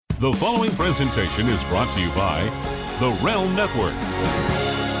The following presentation is brought to you by the Realm Network.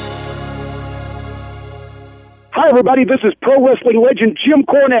 Hi, everybody. This is pro wrestling legend Jim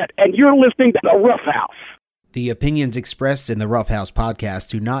Cornette, and you're listening to The Rough House. The opinions expressed in the Rough House podcast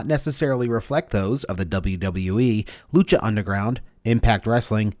do not necessarily reflect those of the WWE, Lucha Underground, Impact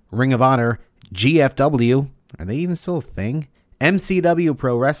Wrestling, Ring of Honor, GFW, are they even still a thing? MCW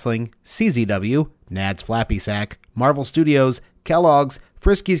Pro Wrestling, CZW, Nad's Flappy Sack, Marvel Studios, Kellogg's,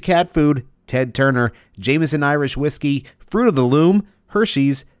 Frisky's Cat Food, Ted Turner, Jameson Irish Whiskey, Fruit of the Loom,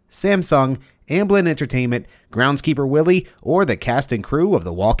 Hershey's, Samsung, Amblin Entertainment, Groundskeeper Willie, or the cast and crew of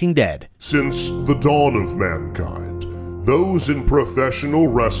The Walking Dead. Since the dawn of mankind, those in professional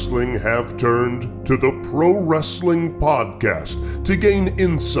wrestling have turned to the Pro Wrestling Podcast to gain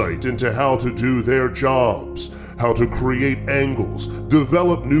insight into how to do their jobs, how to create angles,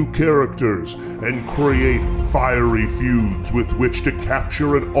 develop new characters, and create fiery feuds with which to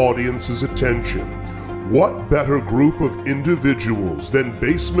capture an audience's attention. What better group of individuals than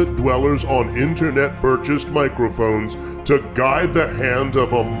basement dwellers on internet-purchased microphones to guide the hand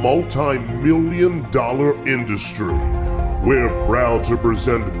of a multi-million-dollar industry? We're proud to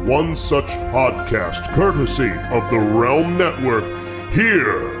present one such podcast courtesy of the Realm Network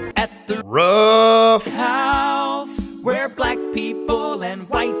here at the Rough House, where black people and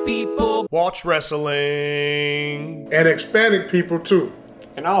white people watch wrestling. And Hispanic people too.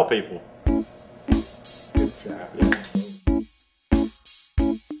 And all people.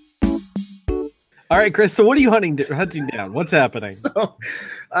 All right, Chris, so what are you hunting down? What's happening? All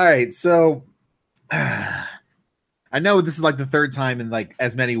right, I know this is like the third time in like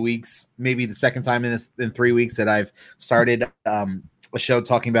as many weeks, maybe the second time in 3 weeks that I've started a show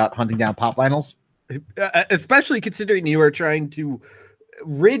talking about hunting down pop vinyls. Especially considering you are trying to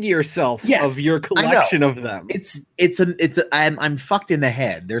rid yourself of your collection of them. I'm fucked in the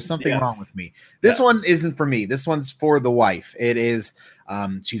head. There's something wrong with me. This one isn't for me. This one's for the wife. It is.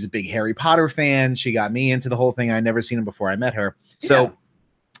 She's a big Harry Potter fan. She got me into the whole thing. I'd never seen him before I met her. So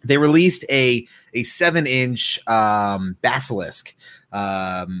they released a 7-inch basilisk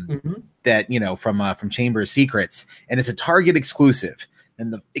that, from Chamber of Secrets, and it's a Target exclusive.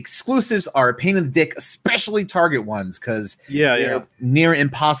 And the exclusives are a pain in the dick, especially Target ones, because they're near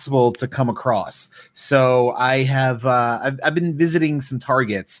impossible to come across. So I have I've been visiting some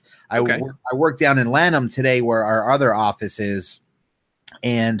Targets. I work down in Lanham today, where our other office is,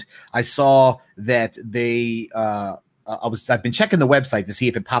 and I saw that they. I've been checking the website to see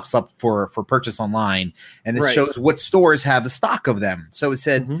if it pops up for purchase online, and it shows what stores have a stock of them. So it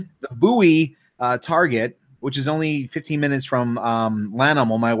said the Bowie Target, which is only 15 minutes from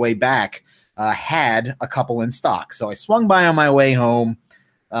Lanham on my way back, had a couple in stock. So I swung by on my way home.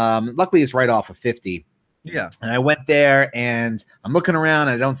 Luckily, it's right off of 50. Yeah. And I went there, and I'm looking around,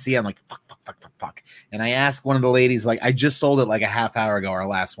 and I don't see it. I'm like, fuck. And I asked one of the ladies, like, I just sold it like a half hour ago, our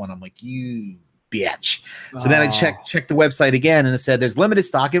last one. I'm like, you bitch. So then I checked the website again, and it said there's limited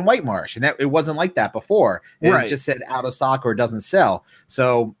stock in White Marsh, and that it wasn't like that before. It just said out of stock or it doesn't sell.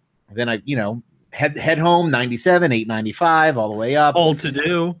 So then I, head home, 97, 895, all the way up. All to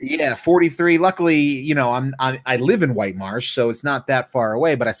do. Yeah, 43. Luckily, I live in White Marsh, so it's not that far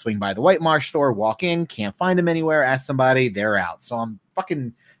away. But I swing by the White Marsh store, walk in, can't find them anywhere. Ask somebody, they're out. So I'm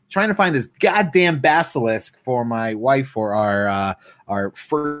fucking trying to find this goddamn basilisk for my wife for our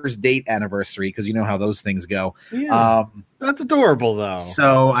first date anniversary, because you know how those things go. Yeah, that's adorable, though.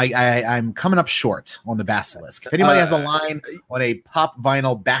 So I'm coming up short on the basilisk. If anybody has a line on a pop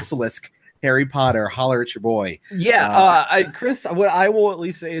vinyl basilisk Harry Potter, holler at your boy. Chris, what I will at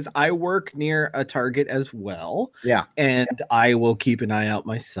least say is I work near a Target as well. Yeah. And I will keep an eye out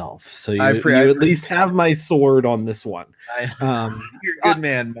myself. So you at least have my sword on this one. You're a good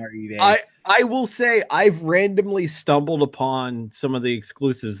man, Marty. I will say I've randomly stumbled upon some of the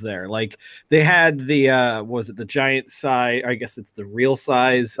exclusives there. Like they had the was it the giant size? I guess it's the real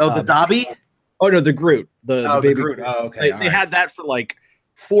size. Oh, the Dobby? Oh no, the Groot. The baby Groot. Oh, okay. They had that for like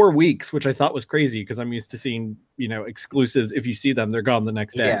 4 weeks, which I thought was crazy because I'm used to seeing, exclusives. If you see them, they're gone the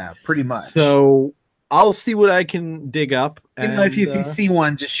next day. Yeah, pretty much. So I'll see what I can dig up. And, if you see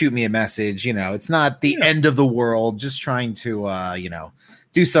one, just shoot me a message. It's not the end of the world. Just trying to,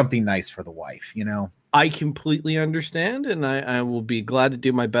 do something nice for the wife, I completely understand, and I will be glad to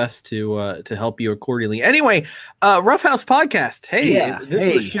do my best to help you accordingly. Anyway, Rough House Podcast. Hey, this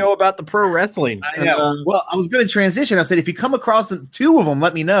is a show about the pro wrestling. I know. Well, I was going to transition. I said, if you come across two of them,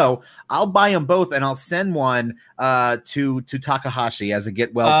 let me know. I'll buy them both, and I'll send one to Takahashi as a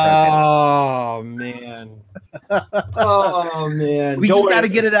get well present. Oh man. Oh man. We just got to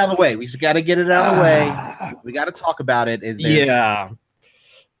get it out of the way. We got to talk about it.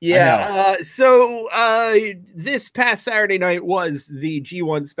 Yeah. This past Saturday night was the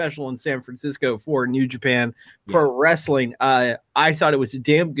G1 special in San Francisco for New Japan Pro Wrestling. I thought it was a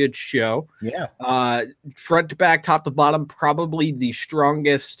damn good show. Yeah. Front to back, top to bottom, probably the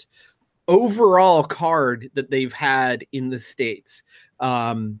strongest overall card that they've had in the States.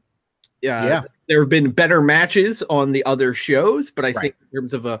 There have been better matches on the other shows, but I think in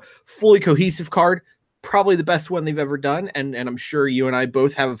terms of a fully cohesive card, probably the best one they've ever done. And I'm sure you and I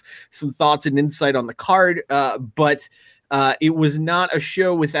both have some thoughts and insight on the card, but it was not a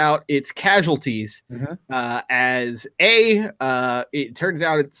show without its casualties. It turns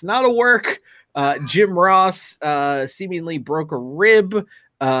out it's not a work. Jim Ross seemingly broke a rib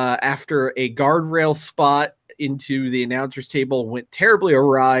after a guardrail spot into the announcer's table went terribly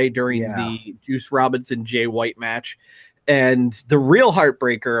awry during the Juice Robinson Jay White match. And the real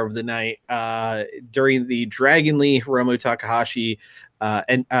heartbreaker of the night during the Dragon Lee Hiromu Takahashi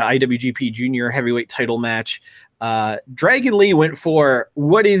and IWGP Junior Heavyweight title match, Dragon Lee went for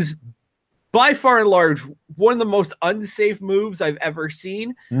what is by far and large one of the most unsafe moves I've ever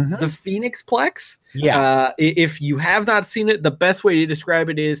seen, the Phoenix Plex. If you have not seen it, the best way to describe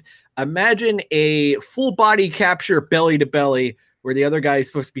it is imagine a full body capture belly to belly where the other guy is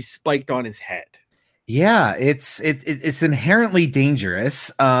supposed to be spiked on his head. Yeah, it's inherently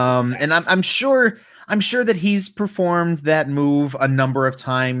dangerous. And I'm sure that he's performed that move a number of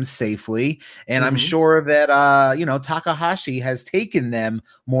times safely, and I'm sure that Takahashi has taken them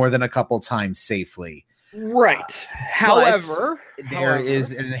more than a couple times safely. Right. However, there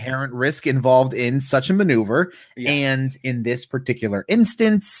is an inherent risk involved in such a maneuver, and in this particular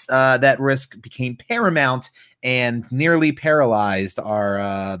instance, that risk became paramount and nearly paralyzed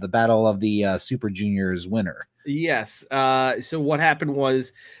the battle of the Super Juniors winner. Yes. So what happened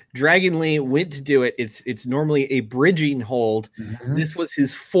was Dragon Lee went to do it. It's normally a bridging hold. This was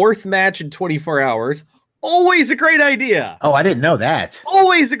his fourth match in 24 hours. Always a great idea. Oh, I didn't know that.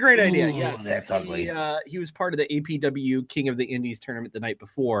 Always a great idea. Yes, that's ugly. He was part of the APW King of the Indies tournament the night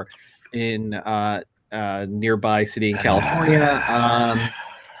before in nearby city in California.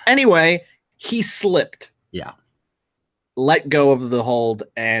 Anyway, he slipped. Yeah. Let go of the hold,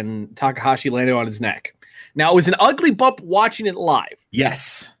 and Takahashi landed on his neck. Now, it was an ugly bump watching it live.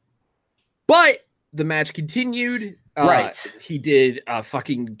 Yes. But the match continued. Right. He did a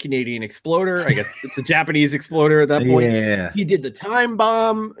fucking Canadian exploder. I guess it's a Japanese exploder at that point. Yeah. He did the time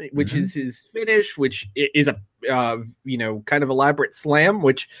bomb, which is his finish, which is a kind of elaborate slam,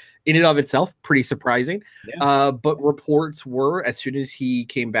 which in and of itself pretty surprising. But reports were as soon as he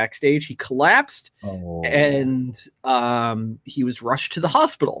came backstage, he collapsed and he was rushed to the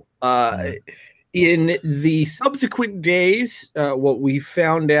hospital. In the subsequent days, what we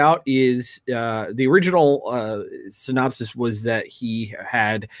found out is the original synopsis was that he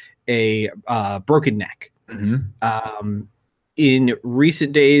had a broken neck. In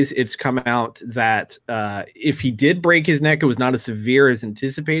recent days, it's come out that if he did break his neck, it was not as severe as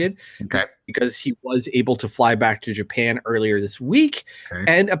anticipated. Because he was able to fly back to Japan earlier this week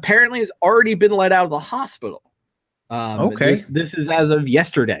and apparently has already been let out of the hospital. This is as of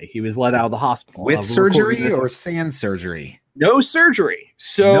yesterday. He was let out of the hospital with surgery or sans surgery. No surgery.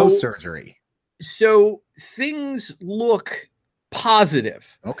 No surgery. So things look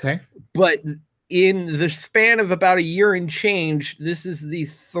positive. But in the span of about a year and change, this is the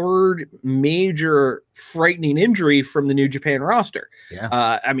third major frightening injury from the New Japan roster.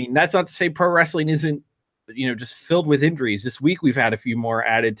 I mean, that's not to say pro wrestling isn't just filled with injuries. This week we've had a few more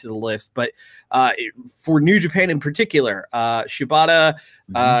added to the list, but for New Japan in particular, Shibata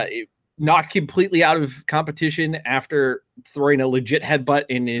knocked completely out of competition after throwing a legit headbutt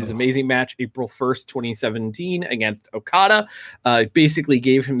in his amazing match April 1st, 2017 against Okada. Basically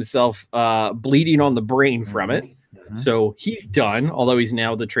gave himself bleeding on the brain from it. So he's done, although he's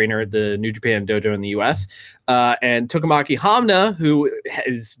now the trainer at the New Japan Dojo in the US. And Tokamaki Hamna, who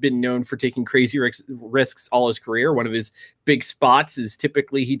has been known for taking crazy risks all his career. One of his big spots is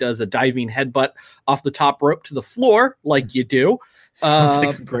typically he does a diving headbutt off the top rope to the floor, like you do. Sounds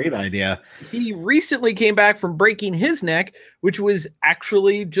like a great idea. He recently came back from breaking his neck, which was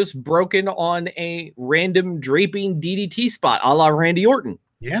actually just broken on a random draping DDT spot, a la Randy Orton.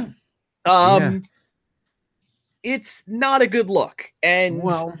 It's not a good look. And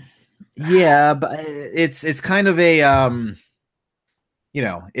but it's kind of a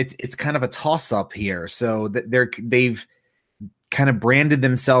it's kind of a toss up here. So they've kind of branded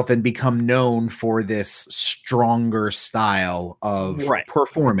themselves and become known for this stronger style of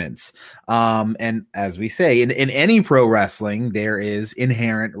performance. And as we say, in any pro wrestling, there is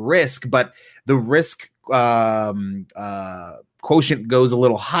inherent risk, but the risk quotient goes a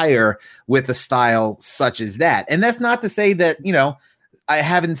little higher with a style such as that. And that's not to say that, I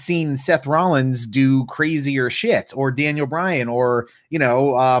haven't seen Seth Rollins do crazier shit, or Daniel Bryan, or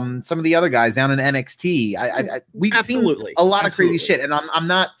some of the other guys down in NXT. We've seen a lot of crazy shit, and I'm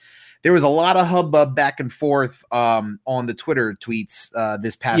not. There was a lot of hubbub back and forth on the Twitter tweets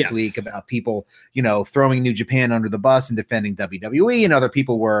this past week about people, throwing New Japan under the bus and defending WWE, and other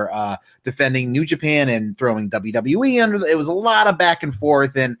people were defending New Japan and throwing WWE under. It was a lot of back and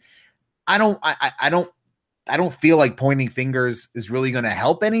forth, and I don't feel like pointing fingers is really going to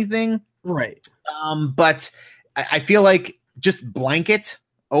help anything. Right. But I feel like just blanket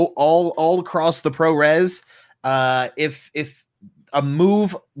all across the pro res. If a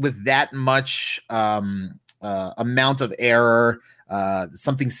move with that much amount of error,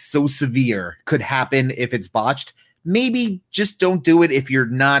 something so severe could happen if it's botched, maybe just don't do it if you're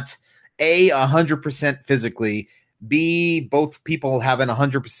not 100% physically, B, both people having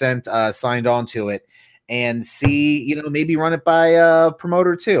 100% signed on to it, and C, maybe run it by a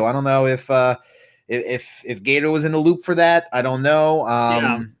promoter too. I don't know if Gator was in the loop for that. I don't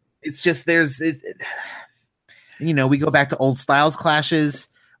know. It's just we go back to old styles clashes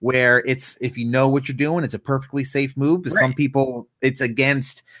where it's, if you know what you're doing, it's a perfectly safe move. But some people, it's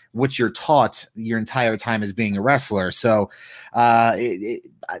against what you're taught your entire time as being a wrestler. So, that's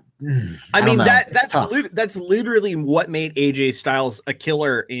literally what made AJ Styles a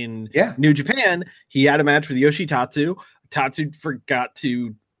killer in New Japan. He had a match with Yoshitatsu. Tatsu forgot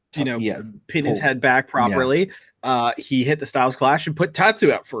to, pin his head back properly. He hit the Styles Clash and put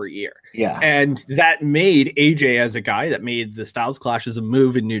Tatsu out for a year. Yeah. And that made AJ as a guy, that made the Styles Clash as a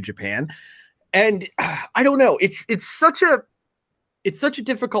move in New Japan. And I don't know. It's such a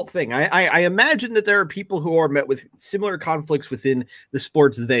difficult thing. I imagine that there are people who are met with similar conflicts within the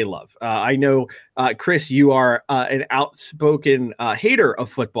sports they love. I know, Chris, you are an outspoken hater of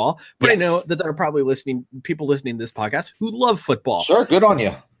football, but I know that there are probably people listening to this podcast who love football. Sure. Good on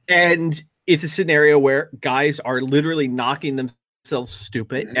you. And it's a scenario where guys are literally knocking themselves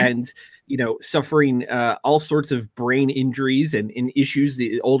stupid and, suffering all sorts of brain injuries and issues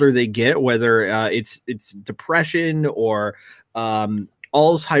the older they get, whether it's depression or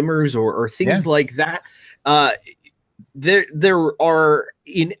Alzheimer's or things like that. There are,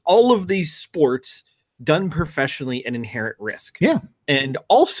 in all of these sports, done professionally, an inherent risk. Yeah. And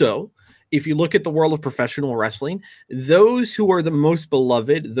also, if you look at the world of professional wrestling, those who are the most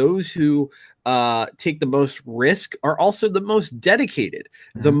beloved, those who take the most risk, are also the most dedicated,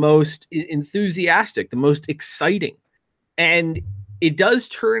 the most enthusiastic, the most exciting. And it does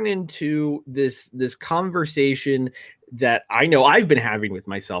turn into this conversation that I know I've been having with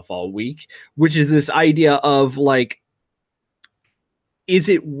myself all week, which is this idea of like, is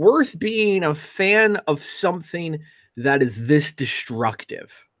it worth being a fan of something that is this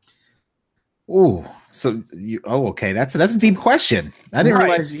destructive? Ooh, so okay. That's a deep question. I didn't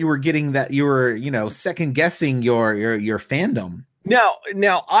realize you were getting that. You were, second guessing your fandom.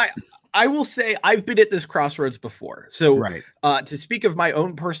 Now, I will say I've been at this crossroads before. So, to speak of my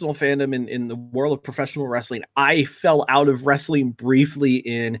own personal fandom in the world of professional wrestling, I fell out of wrestling briefly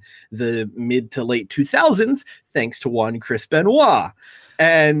in the mid to late 2000s, thanks to one Chris Benoit.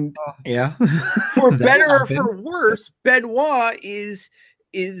 And for better or for worse, Benoit is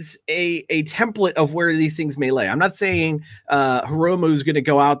a template of where these things may lay. I'm not saying Hiromu is going to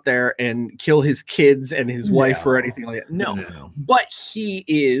go out there and kill his kids and his wife or anything like that. No. But he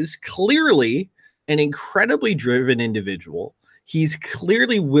is clearly an incredibly driven individual. He's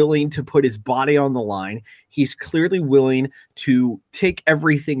clearly willing to put his body on the line. He's clearly willing to take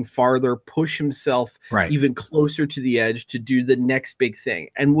everything farther, push himself even closer to the edge to do the next big thing.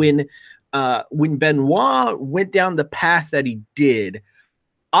 And when Benoit went down the path that he did,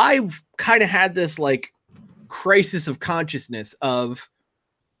 I've kind of had this like crisis of consciousness of,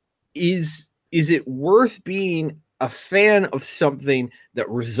 is it worth being a fan of something that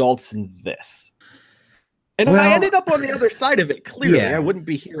results in this? And if I ended up on the other side of it, clearly I wouldn't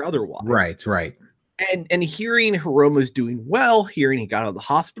be here otherwise. Right. And hearing Hiromu's doing well, hearing he got out of the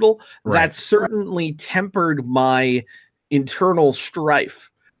hospital, that certainly tempered my internal strife.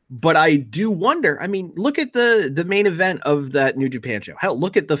 But I do wonder, I mean, look at the main event of that New Japan show. Hell,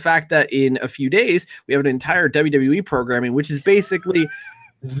 look at the fact that in a few days, we have an entire WWE programming, which is basically,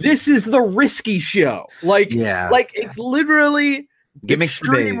 this is the risky show. Like it's literally gimmicks,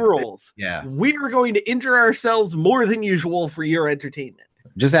 extreme rules. Yeah. We are going to injure ourselves more than usual for your entertainment.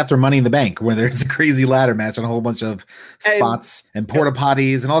 Just after Money in the Bank, where there's a crazy ladder match and a whole bunch of spots and porta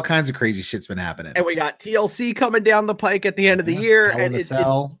potties and all kinds of crazy shit's been happening. And we got TLC coming down the pike at the end of the year. And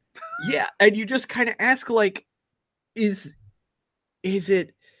and you just kind of ask, like, is is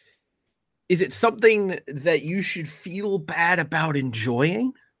it something that you should feel bad about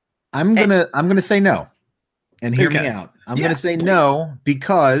enjoying? I'm gonna say no, and hear me out. I'm gonna say no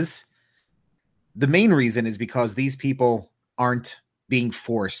because the main reason is because these people aren't being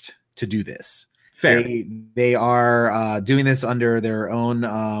forced to do this. Fair. They are doing this under their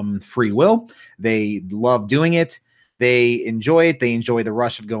own free will. They love doing it. They enjoy it. They enjoy the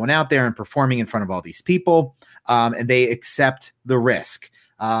rush of going out there and performing in front of all these people, and they accept the risk.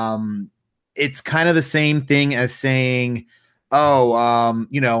 It's kind of the same thing as saying, I'm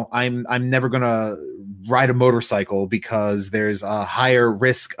never gonna ride a motorcycle because there's a higher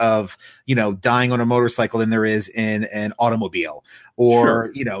risk of, dying on a motorcycle than there is in an automobile,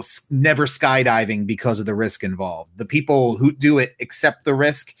 or, never skydiving because of the risk involved. The people who do it accept the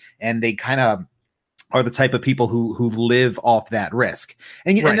risk, and they kind of are the type of people who live off that risk.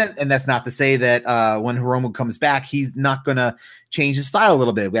 And that's not to say that when Hiromu comes back, he's not going to change his style a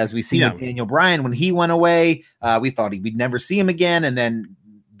little bit. As we've seen with Daniel Bryan, when he went away, we thought we'd never see him again. And then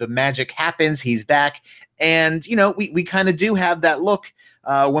the magic happens. He's back. And, we kind of do have that look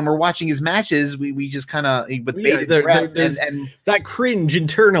when we're watching his matches. We just kind of, with bated breath and that cringe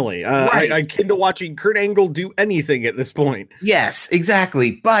internally. Right. I akin to watching Kurt Angle do anything at this point. Yes,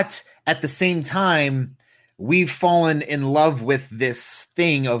 exactly. But at the same time, we've fallen in love with this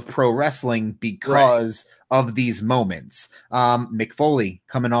thing of pro wrestling because of these moments. Mick Foley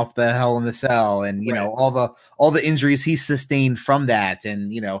coming off the Hell in the Cell, and all the injuries he sustained from that,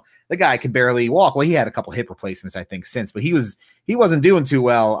 and the guy could barely walk. Well, he had a couple hip replacements, I think, since, but he wasn't doing too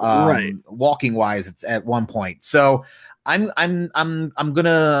well walking wise at one point. So I'm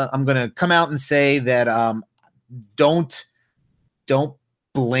gonna come out and say that don't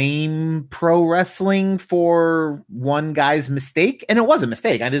blame pro wrestling for one guy's mistake, and it was a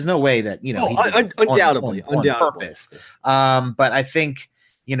mistake. There's no way that undoubtedly on purpose. But I think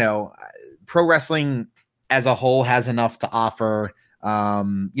pro wrestling as a whole has enough to offer.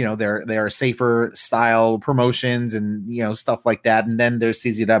 There are safer style promotions and stuff like that, and then there's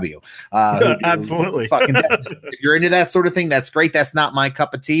CZW. Absolutely, if you're into that sort of thing, that's great. That's not my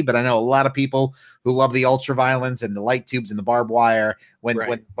cup of tea, but I know a lot of people who love the ultra violence and the light tubes and the barbed wire. When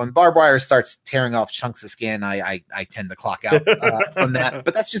barbed wire starts tearing off chunks of skin, I tend to clock out from that.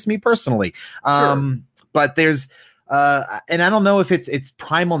 But that's just me personally. But there's and I don't know if it's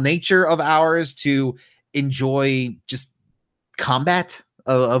primal nature of ours to enjoy just combat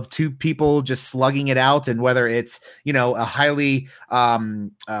of two people just slugging it out, and whether it's a highly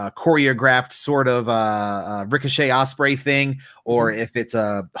choreographed sort of Ricochet Ospreay thing, or if it's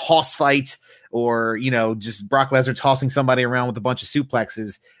a hoss fight, or just Brock Lesnar tossing somebody around with a bunch of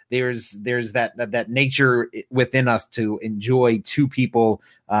suplexes. There's that nature within us to enjoy two people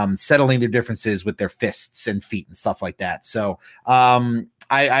settling their differences with their fists and feet and stuff like that. So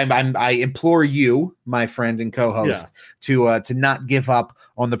I implore you, my friend and co-host, to not give up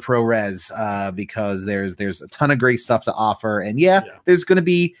on the pro res because there's a ton of great stuff to offer, and there's going to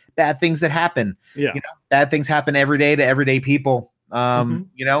be bad things that happen. Bad things happen every day to everyday people.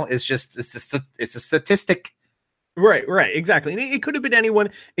 It's a statistic. Right, exactly. And it could have been anyone.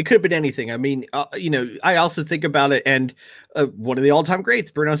 It could have been anything. I mean, I also think about it, and one of the all-time greats,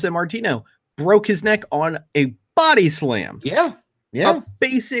 Bruno Sammartino, broke his neck on a body slam. A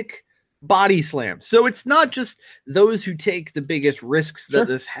basic body slam. So it's not just those who take the biggest risks that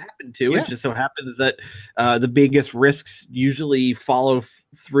this happened to. It just so happens that the biggest risks usually follow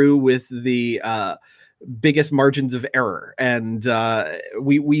through with the biggest margins of error. And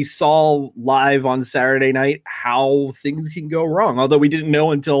we saw live on Saturday night how things can go wrong. Although we didn't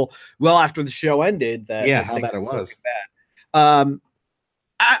know until well after the show ended that how bad it was.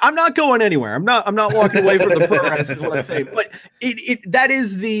 I'm not going anywhere. I'm not walking away from the pro res is what I'm saying. But that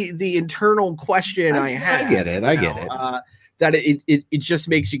is the internal question I have. I get it. That it just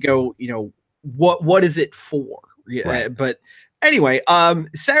makes you go, what is it for? But anyway,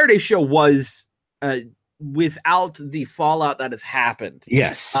 Saturday's show was without the fallout that has happened.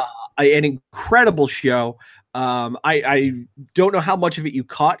 Yes. An incredible show. I don't know how much of it you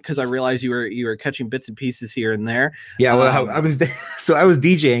caught, because I realized you were catching bits and pieces here and there. Yeah, well, I was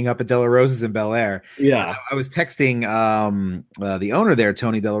DJing up at De La Rosa's in Bel Air. Yeah, I was texting the owner there,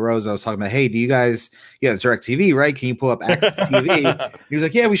 Tony De La Rosa. I was talking about, hey, do you guys, it's DirecTV, right? Can you pull up Access TV? He was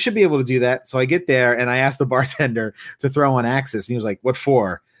like, yeah, we should be able to do that. So I get there and I asked the bartender to throw on Access, and he was like, what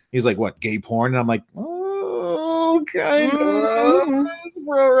for? He was like, what, gay porn? And I'm like, oh, what kind of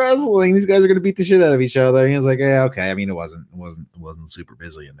pro wrestling? These guys are gonna beat the shit out of each other. And he was like, yeah, okay. I mean, it wasn't super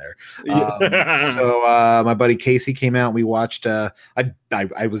busy in there. So my buddy Casey came out. And we watched.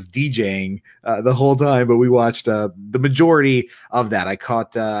 I was DJing the whole time, but we watched the majority of that.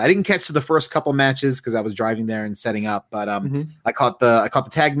 I didn't catch the first couple matches because I was driving there and setting up, but I caught the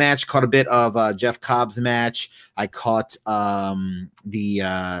tag match. Caught a bit of Jeff Cobb's match. I caught what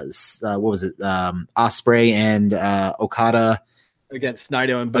was it? Ospreay and Okada against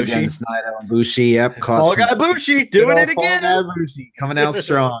Naito and Bushi. Yep. Fall Guy Bushi doing it again. Bushi coming out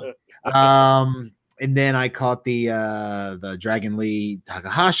strong. And then I caught the Dragon Lee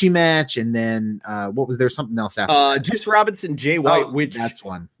Takahashi match, and then what was there something else after? Juice Robinson, Jay White, which that's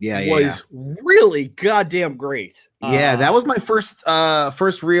one. Was really goddamn great. That was my first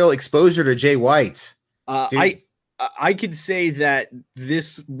real exposure to Jay White. I could say that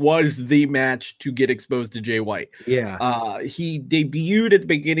this was the match to get exposed to Jay White. Yeah. He debuted at the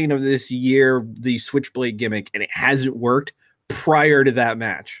beginning of this year, the Switchblade gimmick, and it hasn't worked prior to that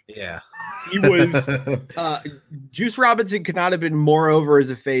match. Yeah. He was Juice Robinson could not have been more over as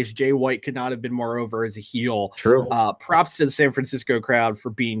a face. Jay White could not have been more over as a heel. True. Props to the San Francisco crowd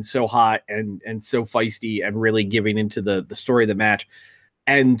for being so hot and so feisty and really giving into the story of the match.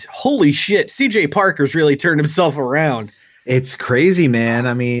 And holy shit, CJ Parker's really turned himself around. It's crazy, man.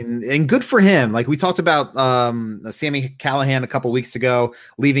 I mean, and good for him. Like we talked about Sami Callihan a couple weeks ago,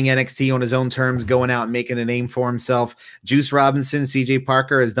 leaving NXT on his own terms, going out and making a name for himself. Juice Robinson, CJ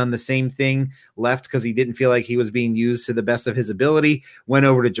Parker has done the same thing, left because he didn't feel like he was being used to the best of his ability, went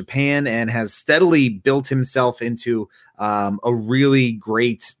over to Japan and has steadily built himself into a really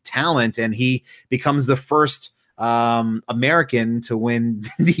great talent. And he becomes the first American to win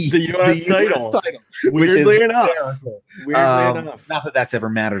the US title. Weirdly enough. Not that that's ever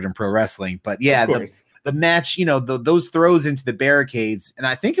mattered in pro wrestling, but yeah, the match, those throws into the barricades, and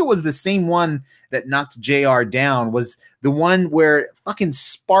I think it was the same one that knocked JR down, was the one where fucking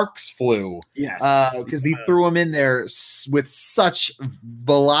sparks flew. Yes. Because he threw him in there with such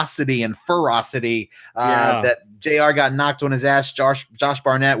velocity and ferocity that JR got knocked on his ass. Josh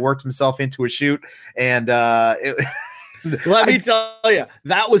Barnett worked himself into a shoot, and let me tell you,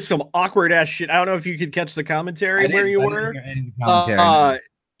 that was some awkward ass shit. I don't know if you could catch the commentary where you were.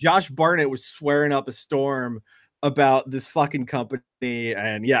 Josh Barnett was swearing up a storm about this fucking company,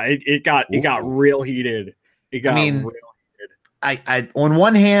 and it got real heated. Real heated. I on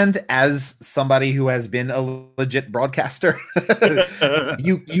one hand, as somebody who has been a legit broadcaster,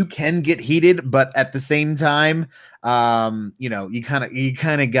 you can get heated, but at the same time, you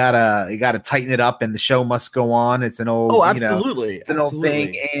kind of gotta tighten it up, and the show must go on. It's an old, absolutely, it's an old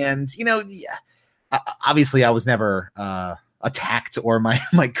thing, and obviously I was never attacked, or my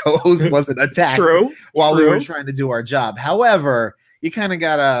co-host wasn't attacked while we were trying to do our job. However, you kind of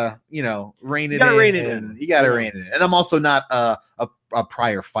gotta, rein it in. You gotta rein it in. And I'm also not a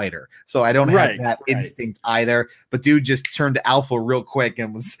prior fighter, so I don't have that instinct either. But dude just turned alpha real quick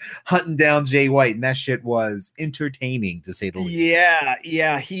and was hunting down Jay White, and that shit was entertaining to say the least.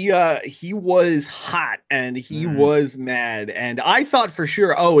 Yeah. He was hot and he was mad, and I thought for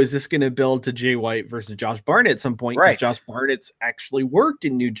sure, is this going to build to Jay White versus Josh Barnett at some point? Right. Josh Barnett's actually worked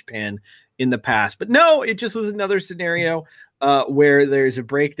in New Japan in the past, but no, it just was another scenario where there's a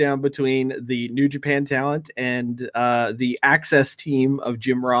breakdown between the New Japan talent and the Access team of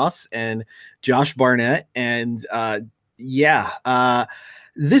Jim Ross and Josh Barnett. And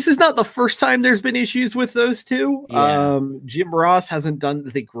this is not the first time there's been issues with those two. Jim Ross hasn't done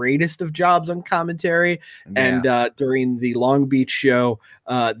the greatest of jobs on commentary. And during the Long Beach show,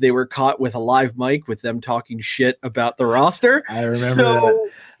 they were caught with a live mic with them talking shit about the roster. I remember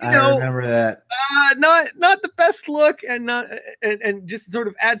that. I remember that. Not the best look, and just sort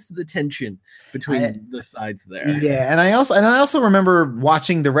of adds to the tension between the sides there. Yeah, and I also remember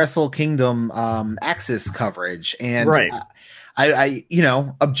watching the Wrestle Kingdom Axis coverage, and I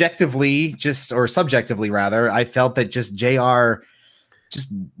objectively or subjectively rather, I felt that just JR just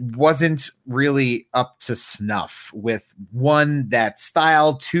wasn't really up to snuff with, one, that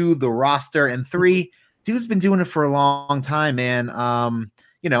style, two, the roster, and three, dude's been doing it for a long time, man.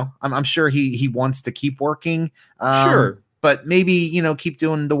 I'm sure he wants to keep working. Sure. But maybe, keep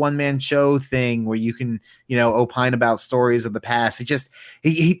doing the one-man show thing where you can, opine about stories of the past.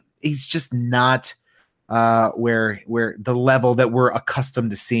 He's just not where the level that we're accustomed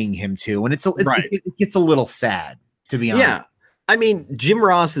to seeing him to. And it gets a little sad, to be honest. Yeah. I mean, Jim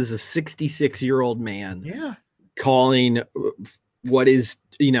Ross is a 66-year-old man. Yeah. Calling what is,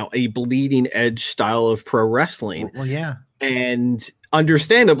 a bleeding edge style of pro wrestling. Well, yeah. And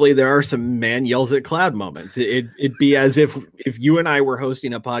understandably, there are some man yells at cloud moments. It'd be as if you and I were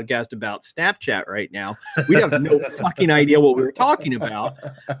hosting a podcast about Snapchat right now. We'd have no fucking idea what we were talking about.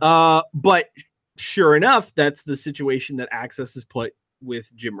 But sure enough, that's the situation that Access has put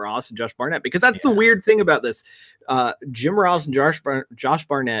with Jim Ross and Josh Barnett, because that's the weird thing about this. Jim Ross and Josh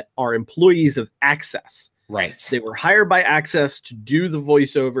Barnett are employees of Access. Right. They were hired by Access to do the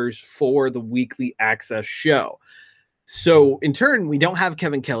voiceovers for the weekly Access show. So in turn, we don't have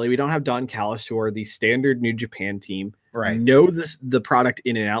Kevin Kelly. We don't have Don Callis, who are the standard New Japan team. Right. Know the product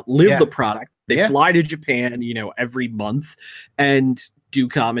in and out, live the product. They fly to Japan, every month and do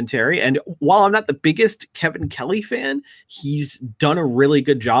commentary. And while I'm not the biggest Kevin Kelly fan, he's done a really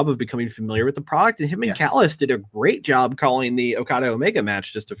good job of becoming familiar with the product. And him and Callis did a great job calling the Okada Omega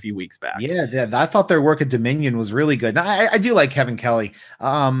match just a few weeks back. Yeah, I thought their work at Dominion was really good. Now, I do like Kevin Kelly.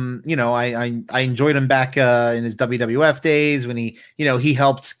 I enjoyed him back in his WWF days when he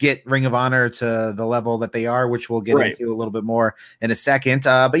helped get Ring of Honor to the level that they are, which we'll get into a little bit more in a second.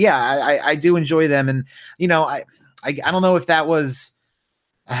 But yeah, I do enjoy them. And, I don't know if that was,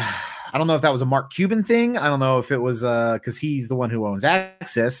 I don't know if that was a Mark Cuban thing. I don't know if it was because he's the one who owns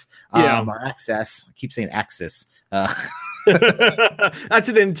Access. Or Access. I keep saying Access. That's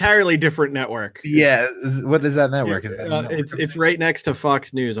an entirely different network. Yeah. What is that network? Is that network? It's right next to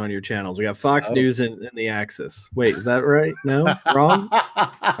Fox News on your channels. We have Fox News and the Access. Wait, is that right? No, wrong.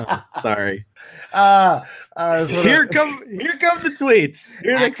 Sorry. Here come the tweets.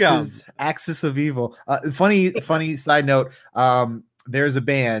 Here they come. Axis of Evil. Funny side note. There's a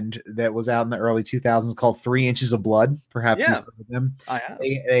band that was out in the early 2000s called 3 Inches of Blood. Perhaps you've heard of them. I have.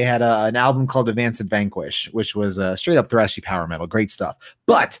 They had an album called Advance and Vanquish, which was straight up thrashy power metal. Great stuff.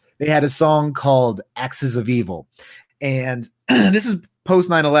 But they had a song called Axis of Evil. And this is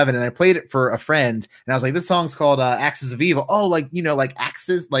post 9/11, and I played it for a friend, and I was like, this song's called Axis of Evil. Oh, like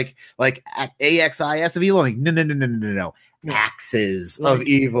Axis, like AXIS of Evil. I'm like, no. Axes of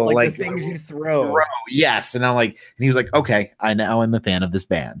Evil, like the things you throw. Yes. And I'm like, and he was like, okay, I now am a fan of this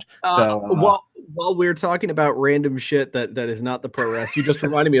band. So while we're talking about random shit that is not the pro wrestling, you just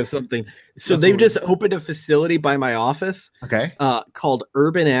reminded me of something. So they've just opened a facility by my office. Okay. Called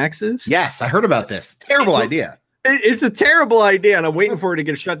Urban Axes. Yes, I heard about this. Terrible idea. It's a terrible idea, and I'm waiting for it to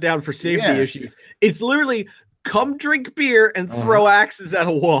get shut down for safety issues. It's literally come drink beer and throw axes at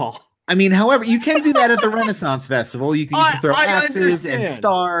a wall. I mean, however, you can do that at the Renaissance Festival. You can throw axes and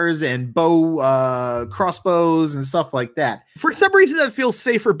stars and crossbows and stuff like that. For some reason, that feels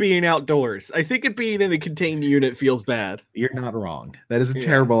safer being outdoors. I think it being in a contained unit feels bad. You're not wrong. That is a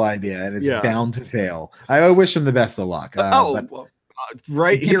terrible idea, and it's bound to fail. I wish him the best of luck.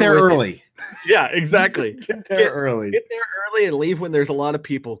 Right get there early. Yeah, exactly. Get there early and leave when there's a lot of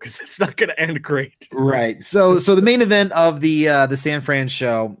people, because it's not going to end great. Right. So the main event of the San Fran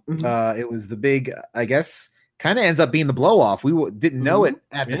show, it was the big, I guess, kind of ends up being the blow off. We didn't know it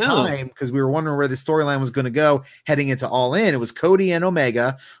at the time because we were wondering where the storyline was going to go heading into All In. It was Cody and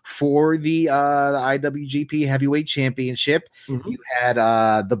Omega for the IWGP Heavyweight Championship. You had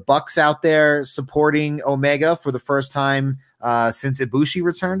the Bucks out there supporting Omega for the first time since Ibushi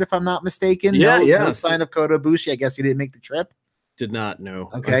returned, if I'm not mistaken. No sign of Kota Ibushi. I guess he didn't make the trip. Did not know.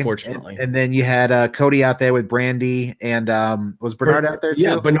 Okay. Unfortunately. And then you had Cody out there with Brandy, and was Bernard out there too?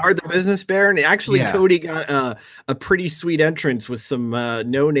 Yeah, Bernard the Business Bear. And actually Cody got a pretty sweet entrance with some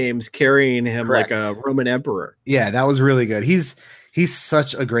no names carrying him like a Roman emperor. Yeah, that was really good. He's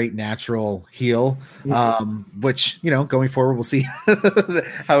such a great natural heel, which, going forward, we'll see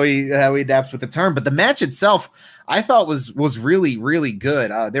how he adapts with the term. But the match itself, I thought was really, really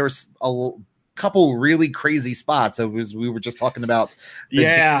good. There was a couple really crazy spots. We were just talking about the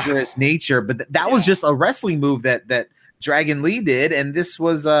dangerous nature, but that was just a wrestling move that Dragon Lee did. And this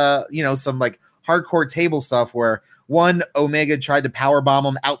was, some like hardcore table stuff where Omega tried to powerbomb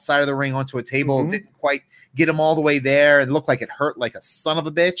him outside of the ring onto a table, didn't quite get him all the way there, and looked like it hurt like a son of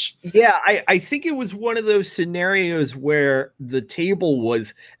a bitch. Yeah, I think it was one of those scenarios where the table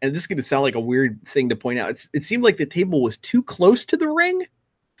was, and this is going to sound like a weird thing to point out, it seemed like the table was too close to the ring,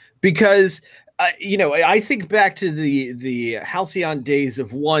 because I think back to the Halcyon days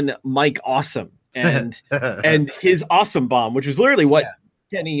of one Mike Awesome and his Awesome Bomb, which was literally what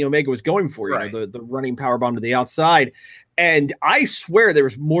Kenny Omega was going for, the running power bomb to the outside. And I swear there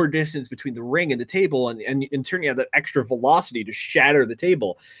was more distance between the ring and the table, and in turn you had that extra velocity to shatter the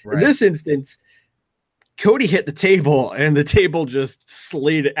table. Right. In this instance, Cody hit the table, and the table just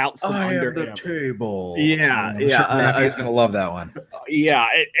slid out from under the him. Table. Yeah. Matthew's gonna love that one. Yeah,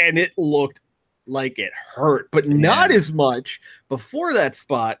 and it looked like it hurt, but not as much before that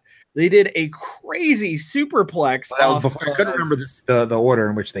spot They did a crazy superplex. That was before. I couldn't remember the order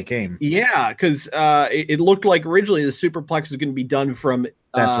in which they came. Yeah, because it looked like originally the superplex was going to be done from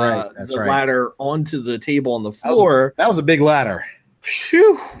that's the ladder onto the table on the floor. That was a big ladder.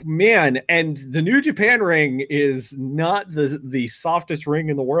 Phew, man. And the New Japan ring is not the softest ring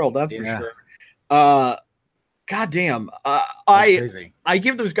in the world. That's for sure. Goddamn. I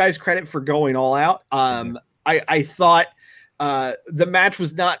give those guys credit for going all out. I thought the match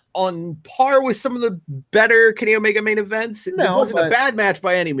was not on par with some of the better Kenny Omega main events. It wasn't a bad match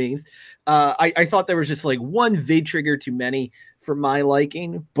by any means. I thought there was just like one vid trigger too many for my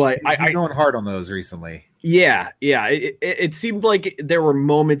liking, but he's going hard on those recently. Yeah. It seemed like there were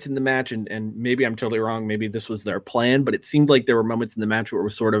moments in the match, and maybe I'm totally wrong. Maybe this was their plan, but it seemed like there were moments in the match where it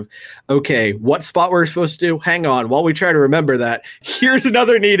was sort of, okay, what spot we're supposed to do? Hang on, while we try to remember that, here's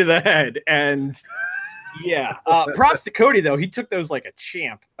another knee to the head. And yeah, props to Cody though. He took those like a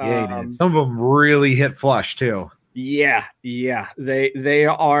champ. Yeah, he did. Some of them really hit flush too. Yeah, they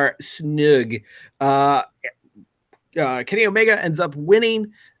are snug. Kenny Omega ends up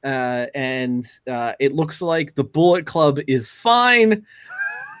winning, and it looks like the Bullet Club is fine.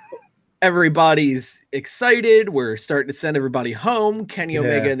 Everybody's excited. We're starting to send everybody home. Kenny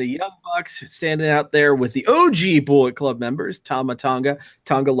Omega and the Young Bucks standing out there with the OG Bullet Club members, Tama Tonga,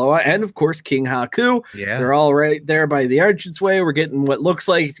 Tonga Loa, and of course King Haku. Yeah. They're all right there by the entranceway. We're getting what looks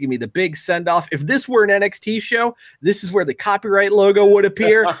like it's gonna be the big send-off. If this were an NXT show, this is where the copyright logo would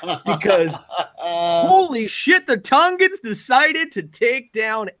appear, because holy shit, the Tongans decided to take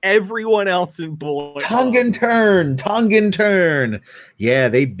down everyone else in Bullet Club. Tongan turn. Yeah,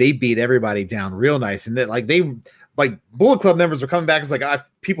 they beat everybody down real nice, and that like Bullet Club members were coming back as like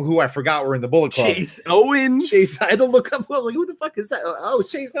people who I forgot were in the Bullet Club. Chase Owens. I had to look up. Like, who the fuck is that? Oh,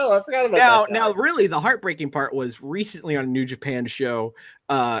 Chase Owens. I forgot about that. Now, really, the heartbreaking part was recently on a New Japan show.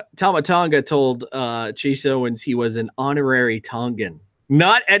 Tama Tonga told Chase Owens he was an honorary Tongan.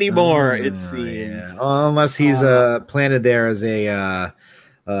 Not anymore, it seems. Yeah. Unless he's planted there as a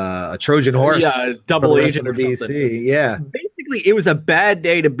Trojan horse. Yeah, double agent or DC. something. Yeah. Basically, it was a bad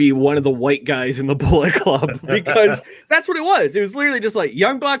day to be one of the white guys in the Bullet Club, because that's what it was. It was literally just like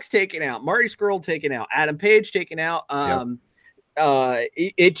Young Bucks taken out, Marty Scurll taken out, Adam Page taken out.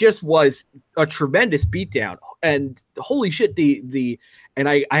 It just was a tremendous beatdown. And holy shit, and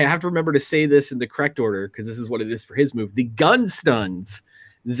I have to remember to say this in the correct order, because this is what it is for his move. The gun stuns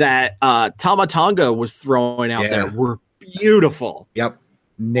that Tama Tonga was throwing out there were beautiful. Yep.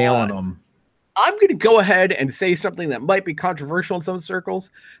 Nailing them. I'm going to go ahead and say something that might be controversial in some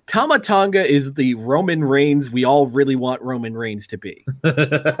circles. Tama Tonga is the Roman Reigns we all really want Roman Reigns to be.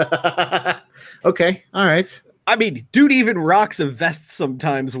 Okay. All right. I mean, dude even rocks a vest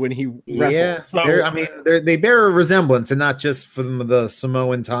sometimes when he wrestles. Yeah, so, they bear a resemblance, and not just from the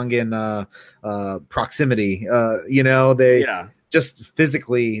Samoan Tongan proximity. Just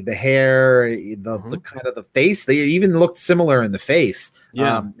physically, the hair, the kind of the face, they even looked similar in the face,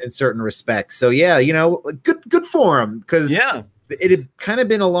 in certain respects. So good for them, because it had kind of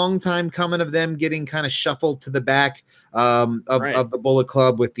been a long time coming of them getting kind of shuffled to the back of the Bullet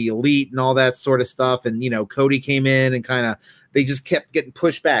Club with the Elite and all that sort of stuff. And Cody came in and kind of they just kept getting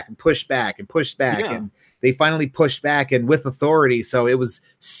pushed back and pushed back and pushed back, and they finally pushed back, and with authority. So it was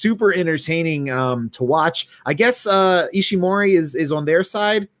super entertaining to watch. I guess Ishimori is on their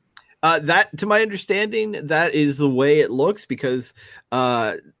side. That, to my understanding, that is the way it looks, because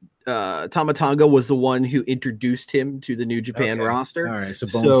Tama Tonga was the one who introduced him to the New Japan roster. All right, so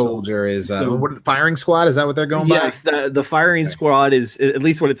Bone Soldier is what, the Firing Squad? Is that what they're going by? Yes, the Firing Squad is at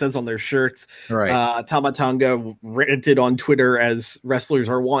least what it says on their shirts. Right. Tama Tonga ranted on Twitter, as wrestlers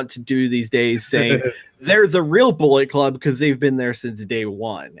are wont to do these days, saying they're the real Bullet Club because they've been there since day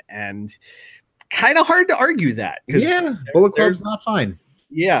one, and kind of hard to argue that. Yeah, Bullet Club's not fine.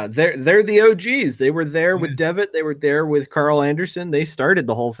 Yeah, they're the OGs. They were there with Devitt. They were there with Carl Anderson. They started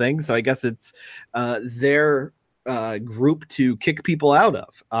the whole thing. So I guess it's their group to kick people out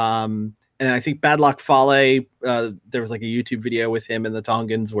of. And I think Bad Luck Fale, there was like a YouTube video with him and the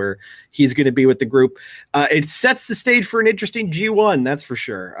Tongans where he's going to be with the group. It sets the stage for an interesting G1, that's for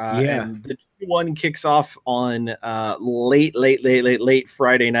sure. And the G1 kicks off on late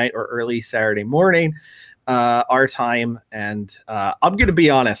Friday night or early Saturday morning. Our time, and I'm gonna be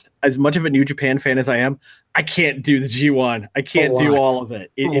honest, as much of a New Japan fan as I am, I can't do the G1. I can't do all of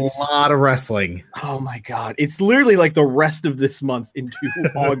it. It's a lot of wrestling. Oh my god, it's literally like the rest of this month into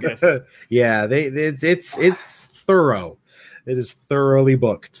August. Yeah, it's thorough. It is thoroughly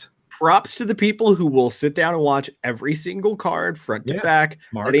booked. props to the people who will sit down and watch every single card front to back.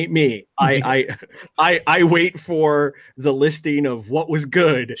 Mark. That ain't me. I wait for the listing of what was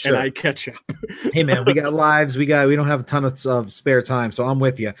good and I catch up. Hey man, we got lives. We don't have a ton of spare time, so I'm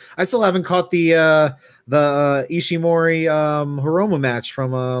with you. I still haven't caught the Ishimori Hiromu match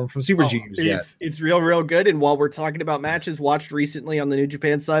from Super Juniors yet. It's real good. And while we're talking about matches watched recently on the New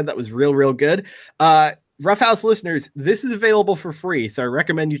Japan side, that was real good. Roughhouse listeners, this is available for free, so I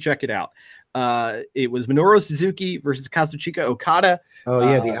recommend you check it out. It was Minoru Suzuki versus Kazuchika Okada. Oh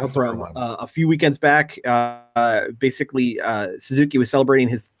yeah, the outdoor from one. A few weekends back. Basically, Suzuki was celebrating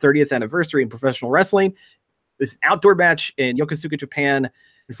his 30th anniversary in professional wrestling. This outdoor match in Yokosuka, Japan,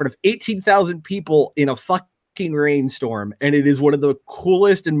 in front of 18,000 people in a fucking rainstorm, and it is one of the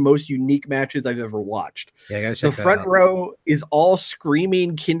coolest and most unique matches I've ever watched. Yeah, the front row is all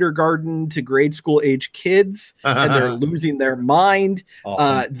screaming kindergarten to grade school age kids, and they're losing their mind.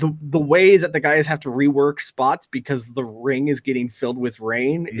 Awesome. The way that the guys have to rework spots because the ring is getting filled with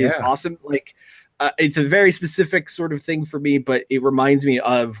rain is awesome. Like, it's a very specific sort of thing for me, but it reminds me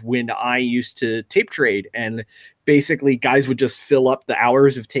of when I used to tape trade, and basically guys would just fill up the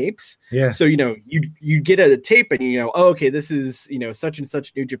hours of tapes. Yeah. So, you get a tape and okay, this is, such and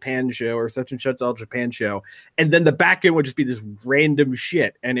such New Japan show or such and such All Japan show. And then the back end would just be this random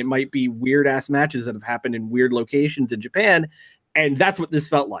shit. And it might be weird ass matches that have happened in weird locations in Japan. And that's what this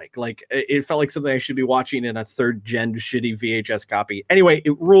felt like. Like, it felt like something I should be watching in a third gen shitty VHS copy. Anyway,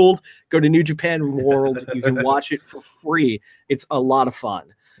 it ruled. Go to New Japan World. You can watch it for free. It's a lot of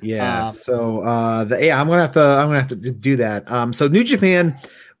fun. Yeah. I'm gonna have to do that. So New Japan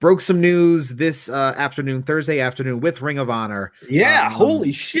broke some news this Thursday afternoon with Ring of Honor. Yeah.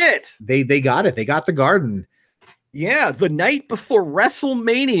 Holy shit. They got it. They got the Garden. Yeah, the night before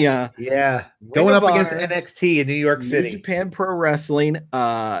WrestleMania. Yeah, going up against NXT in New York City. New Japan Pro Wrestling.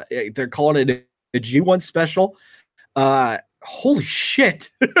 They're calling it a G1 special. Holy shit.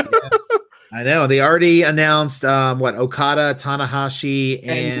 Yeah. I know. They already announced Okada, Tanahashi,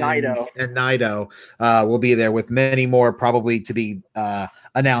 and Naito will be there, with many more probably to be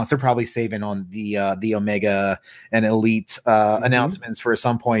announced. They're probably saving on the Omega and Elite announcements for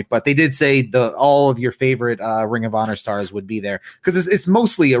some point, but they did say all of your favorite Ring of Honor stars would be there, because it's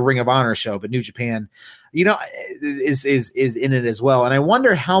mostly a Ring of Honor show, but New Japan, is in it as well. And I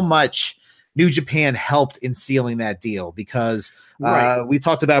wonder how much New Japan helped in sealing that deal, because we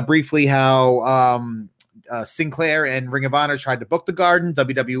talked about briefly how Sinclair and Ring of Honor tried to book the Garden.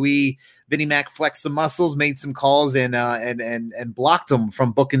 WWE, Vinnie Mac flexed some muscles, made some calls, and blocked them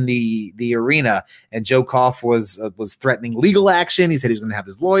from booking the arena. And Joe Koff was threatening legal action. He said he was going to have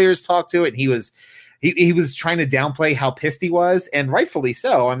his lawyers talk to it. And he was trying to downplay how pissed he was, and rightfully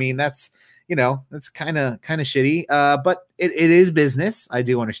so. I mean, that's kind of shitty, but it is business. I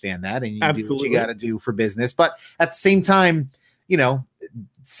do understand that, and you do what you got to do for business. But at the same time,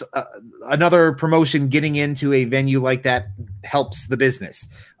 another promotion getting into a venue like that helps the business.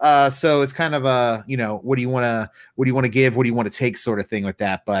 So it's kind of a, what do you want to give? What do you want to take sort of thing with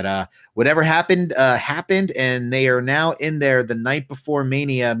that? But whatever happened, happened. And they are now in there the night before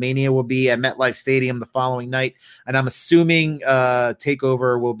Mania. Mania will be at MetLife Stadium the following night. And I'm assuming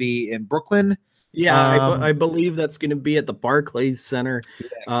TakeOver will be in Brooklyn. Yeah, I believe that's going to be at the Barclays Center.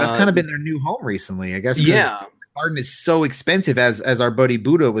 Yeah, that's kind of been their new home recently, I guess. Yeah. Garden is so expensive, as our buddy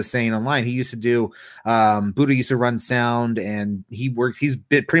Buddha was saying online. He used to do Buddha used to run sound, and he's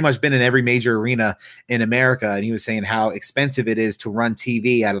pretty much been in every major arena in America, and he was saying how expensive it is to run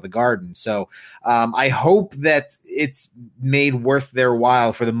TV out of the Garden. So I hope that it's made worth their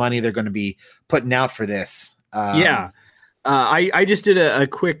while for the money they're going to be putting out for this. I just did a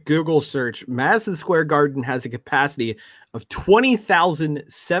quick Google search. Madison Square Garden has a capacity of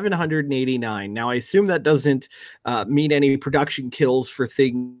 20,789. Now, I assume that doesn't mean any production kills for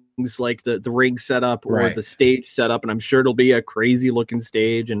things like the ring setup or the stage setup, and I'm sure it'll be a crazy looking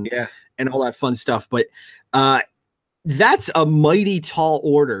stage and all that fun stuff. But that's a mighty tall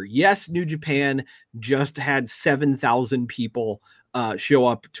order. Yes, New Japan just had 7,000 people show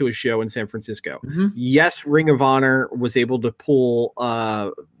up to a show in San Francisco. Mm-hmm. Yes, Ring of Honor was able to pull,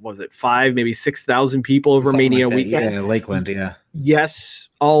 was it 5, maybe 6,000 people over Something Mania like weekend? Yeah, Lakeland, yeah. Yes,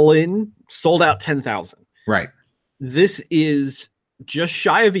 all in, sold out 10,000. Right. This is just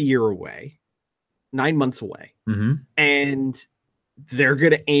shy of a year away, 9 months away. Mm-hmm. And they're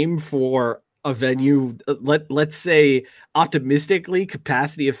going to aim for a venue, let's say optimistically,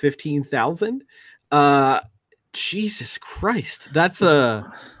 capacity of 15,000. Jesus Christ, that's a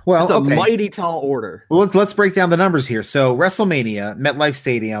Well, it's a okay. mighty tall order. Well, let's break down the numbers here. So WrestleMania, MetLife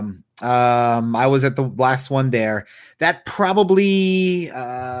Stadium. I was at the last one there. That probably,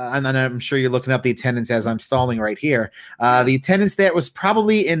 and I'm sure you're looking up the attendance as I'm stalling right here. The attendance there was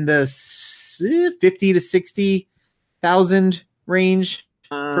probably in the 50 to 60,000 range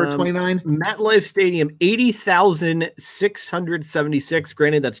for 29. MetLife Stadium, 80,676.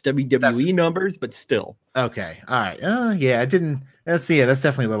 Granted, that's WWE numbers, but still. Okay. All right. Yeah, I didn't. Let's see. Yeah, that's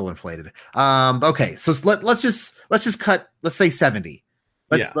definitely a little inflated. Okay. So let's just cut. Let's say 70.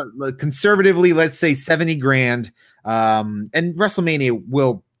 Conservatively, let's say 70 grand. And WrestleMania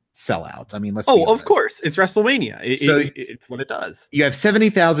will sell out. I mean, let's. Oh, of course, it's WrestleMania. It's what it does. You have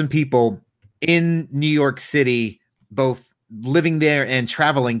 70,000 people in New York City, both living there and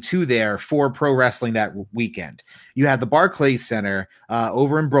traveling to there for pro wrestling that weekend. You have the Barclays Center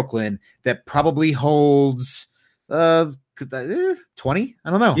over in Brooklyn that probably holds 20. I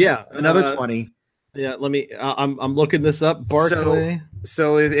don't know. Yeah, another 20. Yeah, let me. I'm looking this up. Barclays.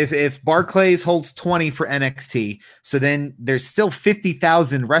 So if Barclays holds 20 for NXT, so then there's still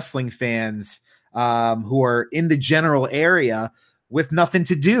 50,000 wrestling fans who are in the general area with nothing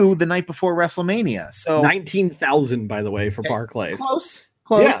to do the night before WrestleMania. So 19,000, by the way, for Barclays. Close.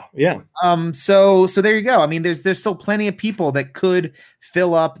 Yeah. So there you go. I mean, there's still plenty of people that could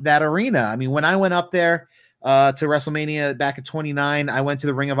fill up that arena. I mean, when I went up there to WrestleMania back at 29, I went to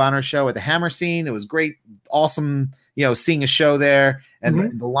the Ring of Honor show at the Hammer Scene. It was great, awesome, seeing a show there, and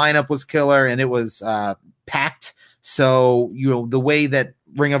the lineup was killer, and it was packed. So, the way that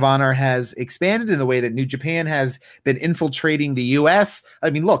Ring of Honor has expanded and the way that New Japan has been infiltrating the US. I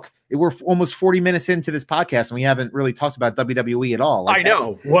mean, look, we're almost 40 minutes into this podcast and we haven't really talked about WWE at all. I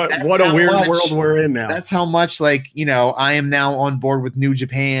know. What a weird world we're in now. That's how much I am now on board with New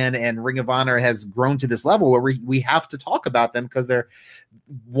Japan, and Ring of Honor has grown to this level where we have to talk about them because they're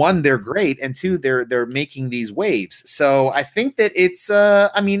great, and two, they're making these waves. So I think that it's a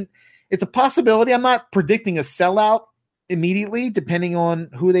possibility. I'm not predicting a sellout immediately, depending on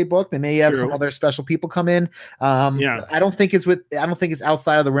who they book. They may have some other special people come in. I don't think it's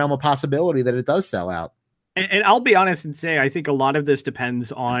outside of the realm of possibility that it does sell out. And I'll be honest and say, I think a lot of this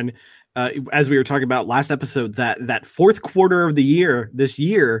depends on, as we were talking about last episode, that fourth quarter of the year, this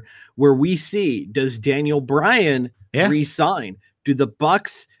year, where we see, does Daniel Bryan re-sign? Do the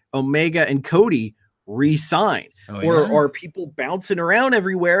Bucks, Omega, and Cody re-sign? Or are people bouncing around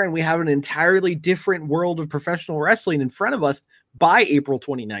everywhere and we have an entirely different world of professional wrestling in front of us by April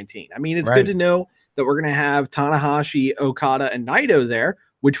 2019? I mean, it's good to know that we're going to have Tanahashi, Okada, and Naito there,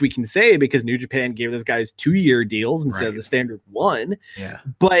 which we can say because New Japan gave those guys 2-year deals instead of the standard 1. Yeah.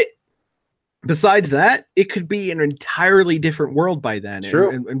 But besides that, it could be an entirely different world by then.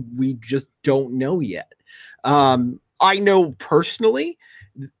 And we just don't know yet. I know personally,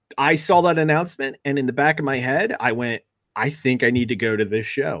 I saw that announcement, and in the back of my head, I went, I think I need to go to this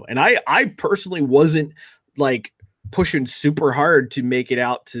show. And I personally wasn't pushing super hard to make it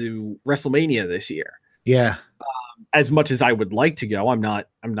out to WrestleMania this year. Yeah. As much as I would like to go, I'm not,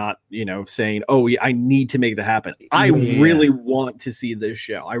 saying, oh, I need to make that happen. I really want to see this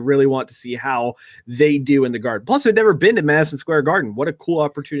show. I really want to see how they do in the Garden. Plus, I've never been to Madison Square Garden. What a cool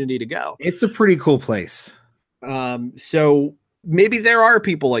opportunity to go. It's a pretty cool place. So maybe there are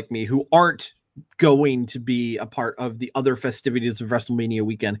people like me who aren't going to be a part of the other festivities of WrestleMania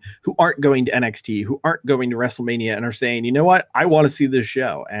weekend, who aren't going to NXT, who aren't going to WrestleMania, and are saying, you know what, I want to see this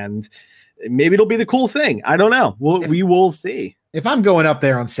show, and maybe it'll be the cool thing. I don't know. We will see. If I'm going up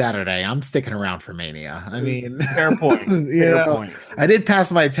there on Saturday, I'm sticking around for Mania. I mean, fair point. Fair point. I did pass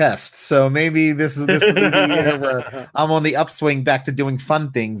my test, so maybe this will be the year where I'm on the upswing back to doing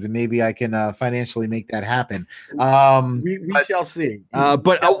fun things, and maybe I can financially make that happen. We shall see.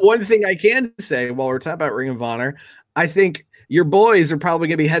 But one thing I can say while we're talking about Ring of Honor, I think your boys are probably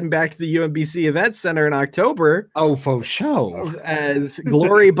going to be heading back to the UMBC Event Center in October. Oh, for sure. As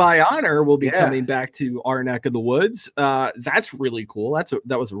Glory by Honor will be coming back to our neck of the woods. That's really cool.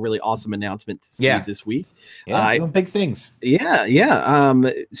 That was a really awesome announcement to see this week. Yeah, doing big things. Yeah.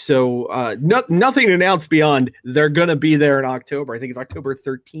 So nothing announced beyond they're going to be there in October. I think it's October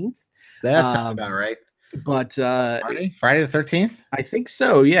 13th. That sounds about right. But Friday the 13th? I think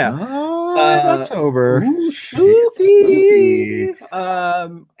so, yeah. October. Ooh, spooky.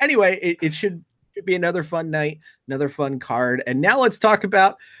 Anyway, it should be another fun night, another fun card. And now let's talk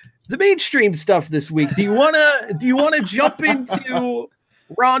about the mainstream stuff this week. Do you wanna jump into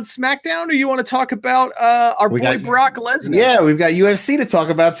Raw and SmackDown, or you want to talk about our boy Brock Lesnar? Yeah, we've got UFC to talk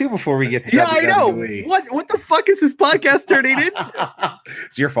about too before we get to WWE. I know. What the fuck is this podcast turning into?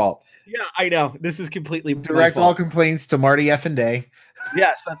 It's your fault. Yeah, I know. This is completely direct all complaints to Marty F and Day.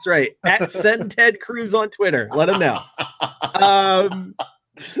 Yes, that's right. At Send Ted Cruz on Twitter. Let him know.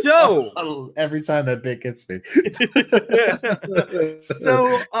 So every time that bit gets me.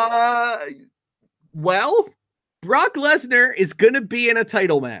 Well, Brock Lesnar is going to be in a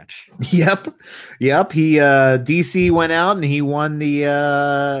title match. Yep. He DC went out and he won the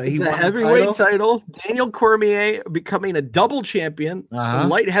heavyweight title. Daniel Cormier becoming a double champion,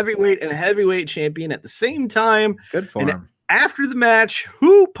 light heavyweight and heavyweight champion at the same time. Good for him. After the match,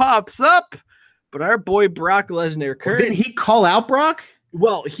 who pops up? But our boy Brock Lesnar. Didn't he call out Brock?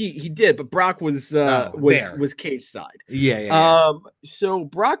 Well, he did, but Brock was cage side. Yeah. So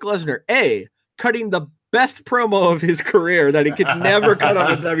Brock Lesnar, cutting the best promo of his career that he could never cut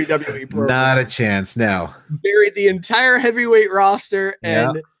on a WWE promo. Not a chance, no. Buried the entire heavyweight roster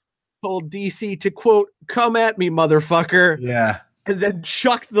and told DC to, quote, "Come at me, motherfucker." Yeah. And then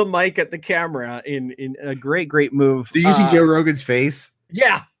chucked the mic at the camera in a great move. Did you see Joe Rogan's face?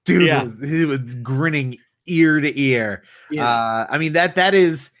 Yeah. Dude, he was grinning ear to ear. Yeah. I mean, that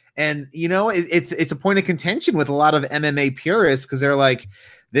is, and you know, it's a point of contention with a lot of MMA purists because they're like,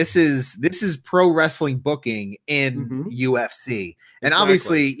 this is pro wrestling booking in UFC. And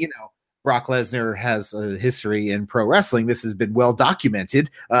obviously, you know, Brock Lesnar has a history in pro wrestling. This has been well documented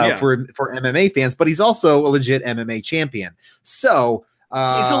for MMA fans, but he's also a legit MMA champion. So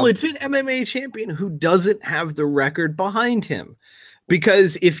he's a legit MMA champion who doesn't have the record behind him.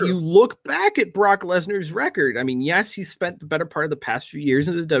 Because if you look back at Brock Lesnar's record, I mean, yes, he spent the better part of the past few years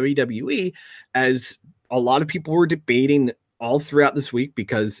in the WWE, as a lot of people were debating all throughout this week,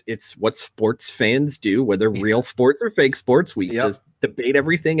 because it's what sports fans do, whether real sports or fake sports. We just debate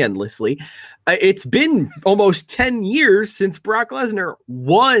everything endlessly. It's been almost 10 years since Brock Lesnar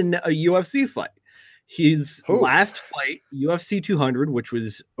won a UFC fight. His last fight, UFC 200, which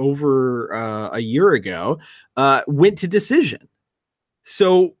was over a year ago, went to decision.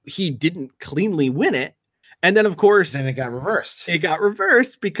 So he didn't cleanly win it. And then, of course, it got reversed. It got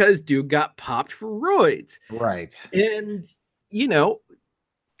reversed because dude got popped for roids. Right. And, you know,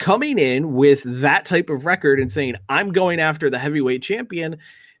 coming in with that type of record and saying, I'm going after the heavyweight champion,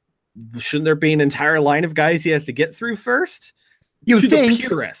 shouldn't there be an entire line of guys he has to get through first? You think, the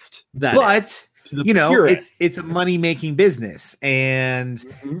purist, you know, it's a money-making business, and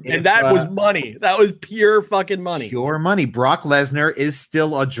that was money. That was pure fucking money. Pure money. Brock Lesnar is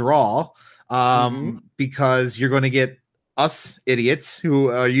still a draw, because you're going to get us idiots who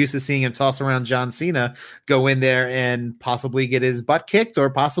are used to seeing him toss around John Cena go in there and possibly get his butt kicked or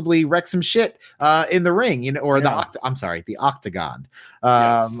possibly wreck some shit in the ring, you know, or the octagon.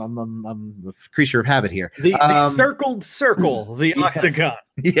 I'm the creature of habit here. The circled circle, the octagon.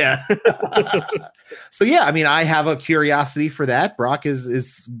 Yeah. So yeah, I mean, I have a curiosity for that. Brock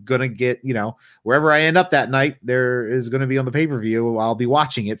is gonna get, you know, wherever I end up that night, there is gonna be on the pay-per-view. I'll be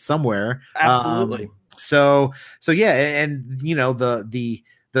watching it somewhere. Absolutely. So yeah, and you know, the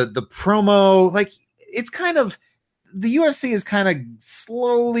promo, like, it's kind of, the UFC has kind of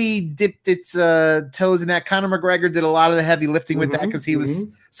slowly dipped its toes in that. Conor McGregor did a lot of the heavy lifting with that because he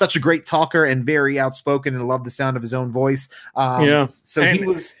was such a great talker and very outspoken and loved the sound of his own voice. He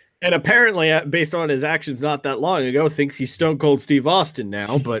was, and apparently, based on his actions not that long ago, thinks he's Stone Cold Steve Austin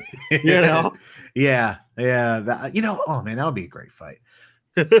now. But you know, you know, oh man, that would be a great fight.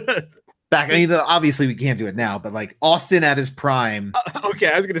 Back, I mean, obviously we can't do it now, but like Austin at his prime.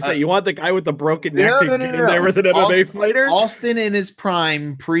 Okay, I was gonna say, you want the guy with the broken neck to get in there with an MMA fighter? Austin in his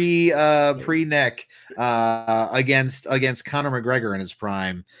prime, pre neck, against Conor McGregor in his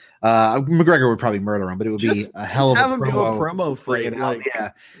prime. McGregor would probably murder him, but it would be a hell of a promo fight. Like,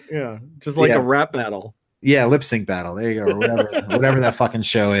 just like a rap battle. Yeah, lip sync battle. There you go, or whatever that fucking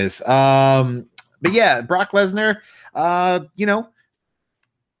show is. But yeah, Brock Lesnar, you know.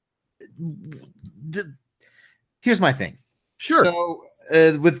 Here's my thing. Sure. So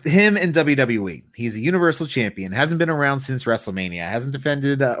with him in WWE, he's a Universal Champion. Hasn't been around since WrestleMania. Hasn't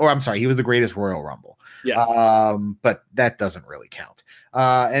defended, he was the greatest Royal Rumble. Yes. But that doesn't really count.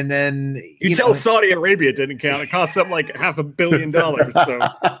 And then you tell Saudi Arabia didn't count. It cost them like $500 million. So.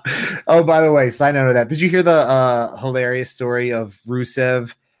 Oh, by the way, side note of that, did you hear the hilarious story of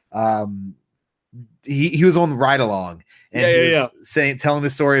Rusev? He was on the ride along. And he was telling the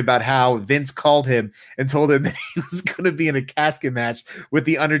story about how Vince called him and told him that he was going to be in a casket match with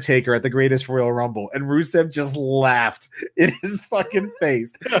The Undertaker at the Greatest Royal Rumble. And Rusev just laughed in his fucking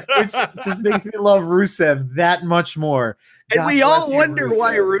face, which just makes me love Rusev that much more. And we all wonder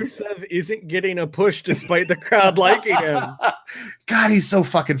why Rusev isn't getting a push despite the crowd liking him. God, he's so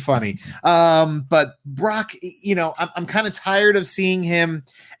fucking funny. But Brock, you know, I'm kind of tired of seeing him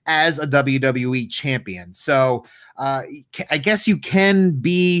as a WWE champion. So I guess you can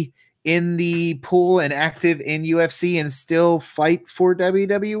be in the pool and active in UFC and still fight for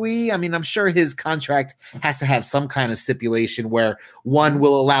WWE. I mean, I'm sure his contract has to have some kind of stipulation where one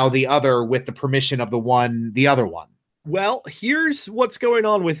will allow the other with the permission of the other one. Well, here's what's going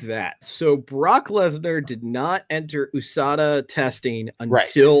on with that. So Brock Lesnar did not enter USADA testing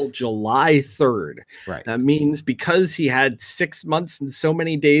until July 3rd. Right. That means because he had 6 months and so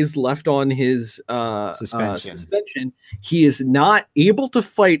many days left on his suspension, he is not able to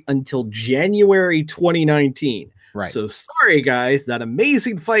fight until January 2019. Right. So sorry, guys, that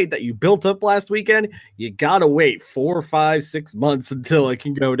amazing fight that you built up last weekend, you got to wait 4, 5, 6 months until it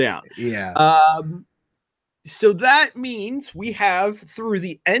can go down. Yeah. So that means we have through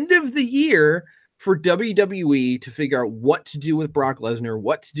the end of the year for WWE to figure out what to do with Brock Lesnar,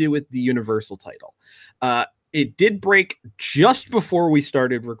 what to do with the Universal title. It did break just before we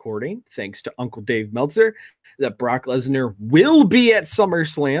started recording, thanks to Uncle Dave Meltzer, that Brock Lesnar will be at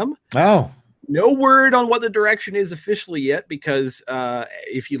SummerSlam. Oh. No word on what the direction is officially yet, because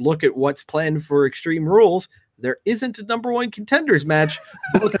if you look at what's planned for Extreme Rules, there isn't a number one contenders match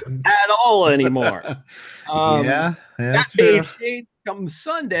booked at all anymore. That may change come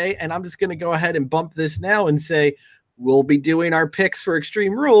Sunday, and I'm just going to go ahead and bump this now and say we'll be doing our picks for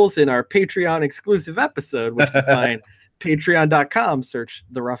Extreme Rules in our Patreon exclusive episode, which you can find patreon.com, search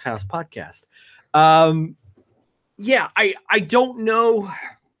the Rough House Podcast. I don't know.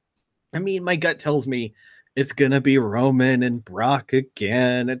 I mean, my gut tells me it's going to be Roman and Brock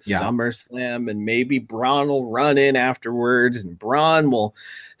again at SummerSlam, and maybe Braun will run in afterwards, and Braun will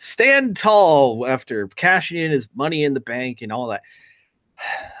stand tall after cashing in his Money in the Bank and all that.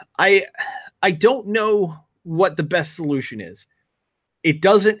 I don't know what the best solution is. It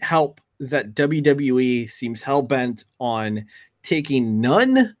doesn't help that WWE seems hell-bent on taking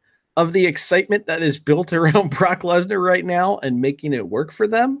none of the excitement that is built around Brock Lesnar right now and making it work for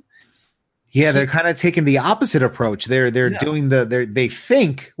them. Yeah, they're kind of taking the opposite approach. They're doing they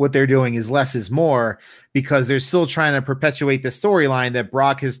think what they're doing is less is more, because they're still trying to perpetuate the storyline that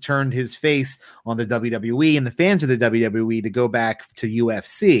Brock has turned his face on the WWE and the fans of the WWE to go back to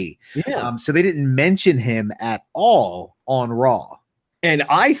UFC. Yeah. So they didn't mention him at all on Raw. And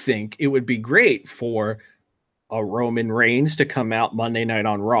I think it would be great for a Roman Reigns to come out Monday night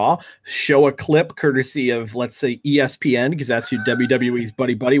on Raw, show a clip courtesy of, let's say, ESPN, because that's who WWE's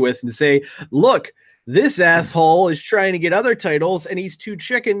buddy with, and say, look, this asshole is trying to get other titles, and he's too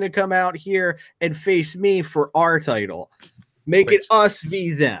chicken to come out here and face me for our title. Make it us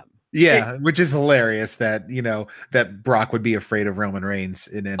v them. Yeah, which is hilarious that, you know, that Brock would be afraid of Roman Reigns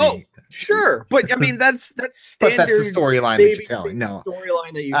in any. Oh, sure. But I mean, that's standard. But that's the storyline that you're telling. No.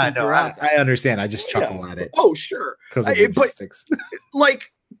 Storyline that you I understand. I just chuckle at it. Oh, sure. Because of logistics.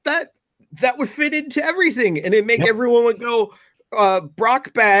 Like that would fit into everything, and it make everyone would go,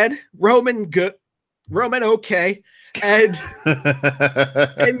 Brock bad, Roman good, Roman okay. And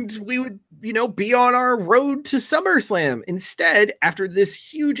and we would, you know, be on our road to SummerSlam. Instead, after this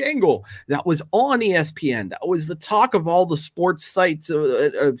huge angle that was on ESPN, that was the talk of all the sports sites,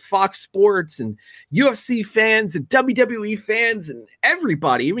 Fox Sports and UFC fans and WWE fans and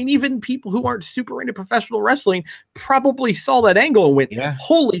everybody. I mean, even people who aren't super into professional wrestling probably saw that angle and went,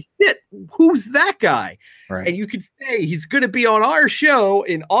 holy shit, who's that guy? Right. And you could say he's going to be on our show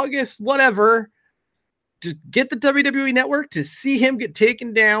in August, whatever. Just get the WWE network to see him get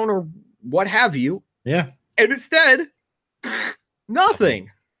taken down or what have you. Yeah. And instead, nothing.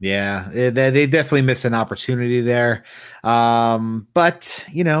 Yeah, they definitely missed an opportunity there. But,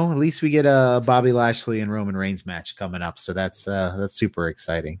 you know, at least we get a Bobby Lashley and Roman Reigns match coming up. So that's super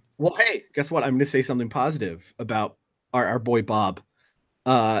exciting. Well, hey, guess what? I'm going to say something positive about our boy Bob.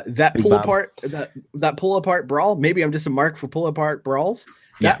 That pull apart brawl. Maybe I'm just a mark for pull apart brawls.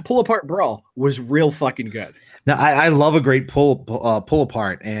 That pull apart brawl was real fucking good. Now, I love a great pull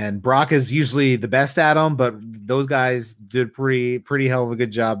apart, and Brock is usually the best at them, but those guys did pretty hell of a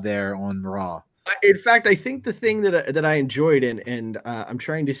good job there on Raw. In fact, I think the thing that I enjoyed, and I'm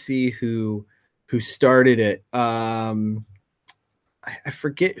trying to see who started it. I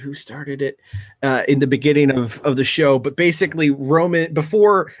forget who started it in the beginning of the show, but basically Roman,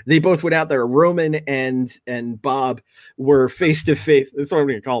 before they both went out there, Roman and Bob were face to face. That's what I'm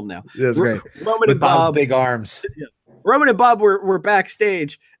going to call them now. That's great. Roman with and Bob, Bob's big arms. Yeah. Roman and Bob were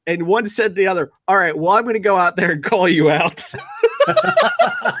backstage, and one said to the other, all right, well, I'm going to go out there and call you out. And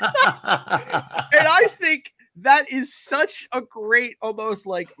I think that is such a great, almost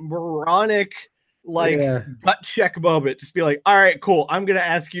like moronic, like gut check moment. Just be like, all right, cool. I'm going to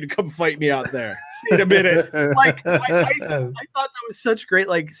ask you to come fight me out there. See in a minute. Like, I thought that was such great,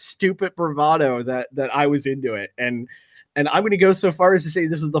 like stupid bravado that I was into it. And I'm going to go so far as to say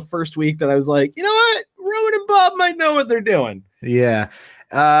this is the first week that I was like, you know what? Rowan and Bob might know what they're doing. Yeah.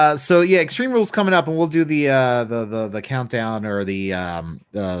 So yeah, Extreme Rules coming up, and we'll do the countdown or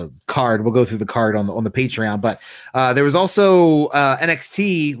the card. We'll go through the card on the Patreon. But there was also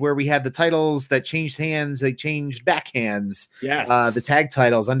NXT where we had the titles that changed hands. They changed backhands. Yes. The tag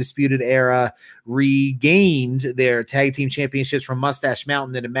titles, Undisputed Era regained their tag team championships from Mustache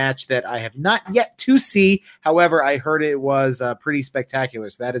Mountain in a match that I have not yet to see. However, I heard it was pretty spectacular.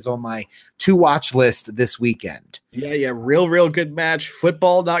 So that is on my to watch list this weekend. Yeah, real good match.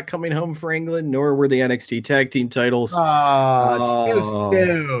 Football not coming home for England, nor were the NXT tag team titles. Oh, it's too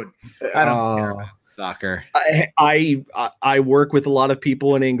soon. I don't care about soccer. I work with a lot of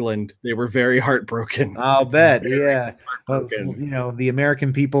people in England. They were very heartbroken. I'll bet. Yeah. Well, you know, the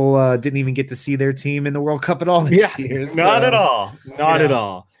American people didn't even get to see their team in the World Cup at all this year. So, not at all. Not at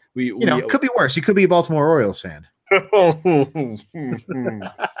all. It could be worse. You could be a Baltimore Orioles fan.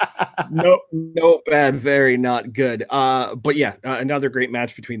 No, bad, very not good. But yeah, another great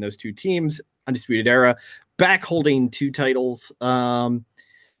match between those two teams. Undisputed Era back holding 2 titles. Trying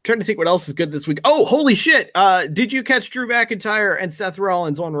to think what else is good this week. Oh, holy shit! Did you catch Drew McIntyre and Seth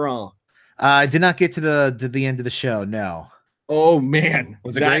Rollins on Raw? I did not get to the end of the show. No. Oh man,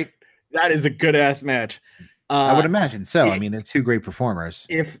 was it great? That is a good ass match. I would imagine so. I mean, they're 2 great performers.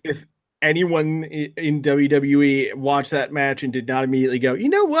 If anyone in WWE watched that match and did not immediately go, you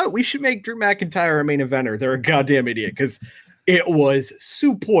know what? We should make Drew McIntyre a main eventer. They're a goddamn idiot, because it was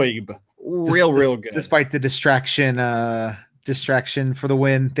superb. Real good. Despite the distraction for the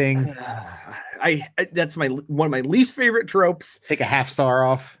win thing. That's one of my least favorite tropes. Take a half star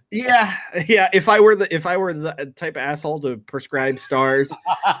off. Yeah. If I were the type of asshole to prescribe stars,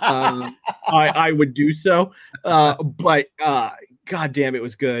 I would do so. But God damn, it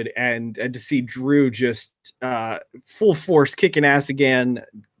was good. And to see Drew just full force kicking ass again,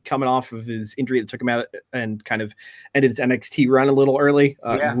 coming off of his injury that took him out and kind of ended his NXT run a little early.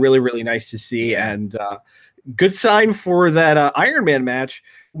 Really, really nice to see. And good sign for that Iron Man match,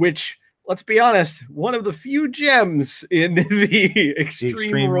 which, let's be honest, one of the few gems in the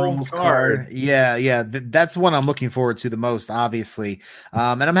Extreme Rules card. Yeah. That's one I'm looking forward to the most, obviously.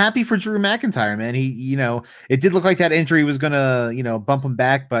 And I'm happy for Drew McIntyre, man. He, it did look like that injury was going to, bump him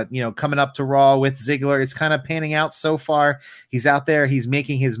back, but, coming up to Raw with Ziggler, it's kind of panning out so far. He's out there, he's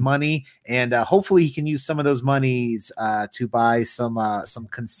making his money, and hopefully he can use some of those monies to buy some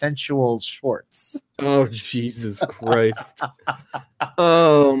consensual shorts. Oh, Jesus Christ.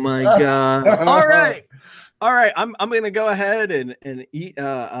 Oh my God. All right. I'm going to go ahead and eat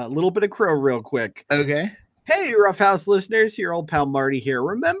a little bit of crow real quick. Okay. Hey, Roughhouse listeners, your old pal Marty here.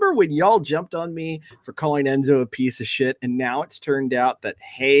 Remember when y'all jumped on me for calling Enzo a piece of shit, and now it's turned out that,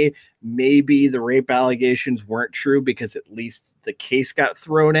 hey, maybe the rape allegations weren't true because at least the case got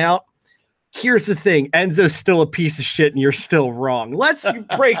thrown out? Here's the thing. Enzo's still a piece of shit and you're still wrong. Let's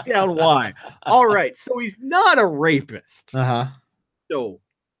break down why. All right. So he's not a rapist. Uh-huh. So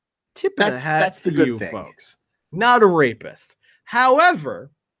tip of the hat to you folks. Not a rapist. However,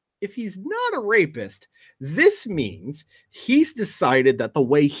 if he's not a rapist, this means he's decided that the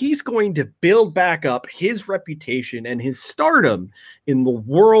way he's going to build back up his reputation and his stardom in the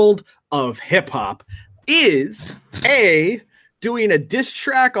world of hip hop is doing a diss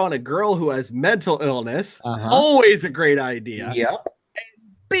track on a girl who has mental illness. Always a great idea. Yep. And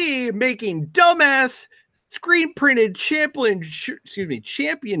B, making dumbass screen printed champion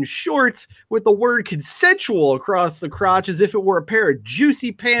shorts with the word consensual across the crotch as if it were a pair of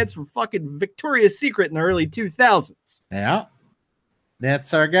juicy pants from fucking Victoria's Secret in the early 2000s. Yeah.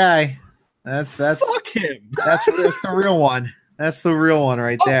 That's our guy. That's fuck him. That's the real one. That's the real one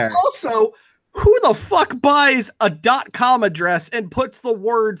right there. Also, who the fuck buys a .com address and puts the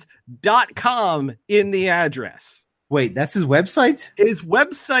words .com in the address? Wait, that's his website? His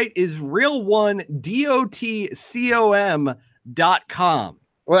website is realone.com.com.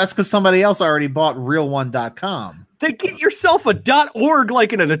 Well, that's because somebody else already bought realone.com. Then get yourself a .org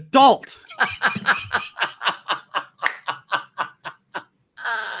like an adult.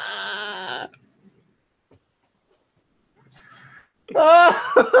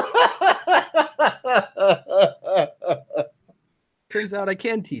 Turns out I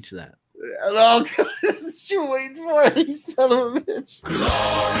can teach that. Oh, God. What you waiting for, you son of a bitch?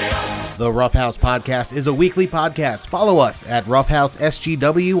 Glorious. The Roughhouse Podcast is a weekly podcast. Follow us at Roughhouse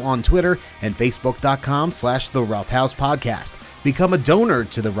SGW on Twitter and Facebook.com/The Roughhouse Podcast. Become a donor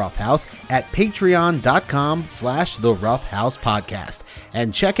to The Roughhouse at Patreon.com/The Roughhouse Podcast.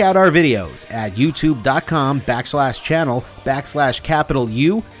 And check out our videos at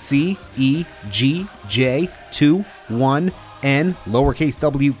YouTube.com/channel/UCEGJ21N lowercase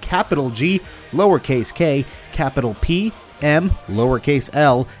w capital G lowercase k capital P M lowercase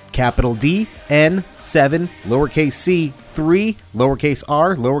L capital D N 7 lowercase c 3 lowercase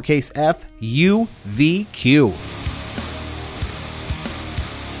r lowercase f U V Q.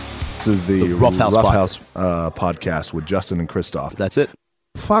 This is the Roughhouse podcast with Justin and Christoff. That's it.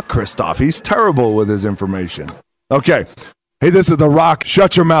 Fuck Christoff. He's terrible with his information. Okay. Hey, this is The Rock.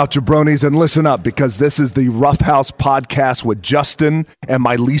 Shut your mouth, jabronis, and listen up, because this is the Roughhouse podcast with Justin and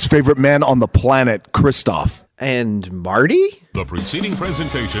my least favorite man on the planet, Christoff. And Marty? The preceding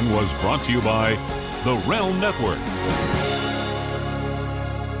presentation was brought to you by the Realm Network.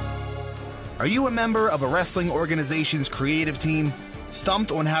 Are you a member of a wrestling organization's creative team?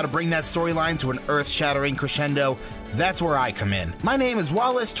 Stumped on how to bring that storyline to an earth-shattering crescendo? That's where I come in. My name is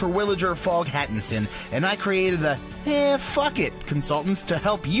Wallace Terwilliger Fogg Hattinson, and I created the fuck it consultants to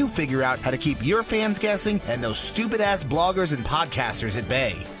help you figure out how to keep your fans guessing and those stupid-ass bloggers and podcasters at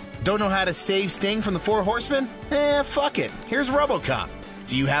bay. Don't know how to save Sting from the Four Horsemen? Fuck it. Here's RoboCop.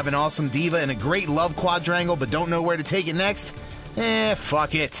 Do you have an awesome diva and a great love quadrangle but don't know where to take it next?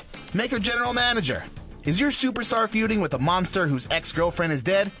 Fuck it. Make her general manager. Is your superstar feuding with a monster whose ex-girlfriend is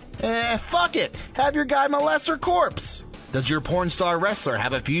dead? Fuck it. Have your guy molest her corpse. Does your porn star wrestler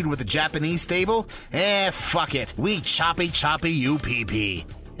have a feud with a Japanese stable? Fuck it. We choppy UPP.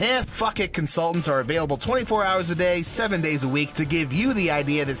 Fuck it consultants are available 24 hours a day, 7 days a week to give you the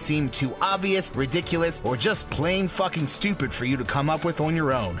idea that seemed too obvious, ridiculous, or just plain fucking stupid for you to come up with on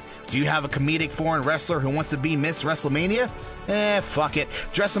your own. Do you have a comedic foreign wrestler who wants to be Miss WrestleMania? Fuck it.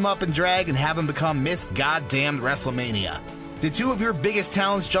 Dress him up in drag and have him become Miss Goddamned WrestleMania. Did two of your biggest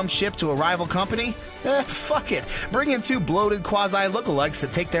talents jump ship to a rival company? Fuck it. Bring in two bloated quasi-lookalikes to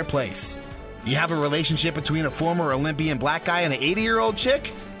take their place. You have a relationship between a former Olympian black guy and an 80-year-old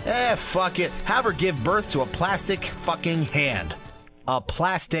chick? Fuck it. Have her give birth to a plastic fucking hand. A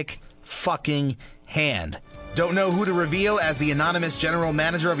plastic fucking hand. Don't know who to reveal as the anonymous general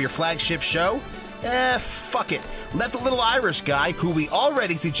manager of your flagship show? Fuck it. Let the little Irish guy, who we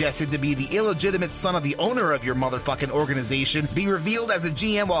already suggested to be the illegitimate son of the owner of your motherfucking organization, be revealed as a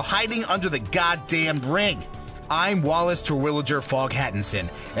GM while hiding under the goddamn ring. I'm Wallace Terwilliger Fogg Hattinson,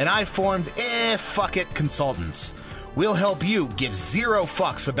 and I formed Fuck It Consultants. We'll help you give zero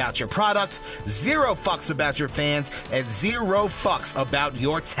fucks about your product, zero fucks about your fans, and zero fucks about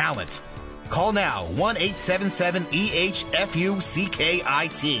your talent. Call now,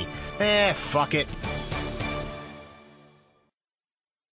 1-877-EHFUCKIT. Fuck it.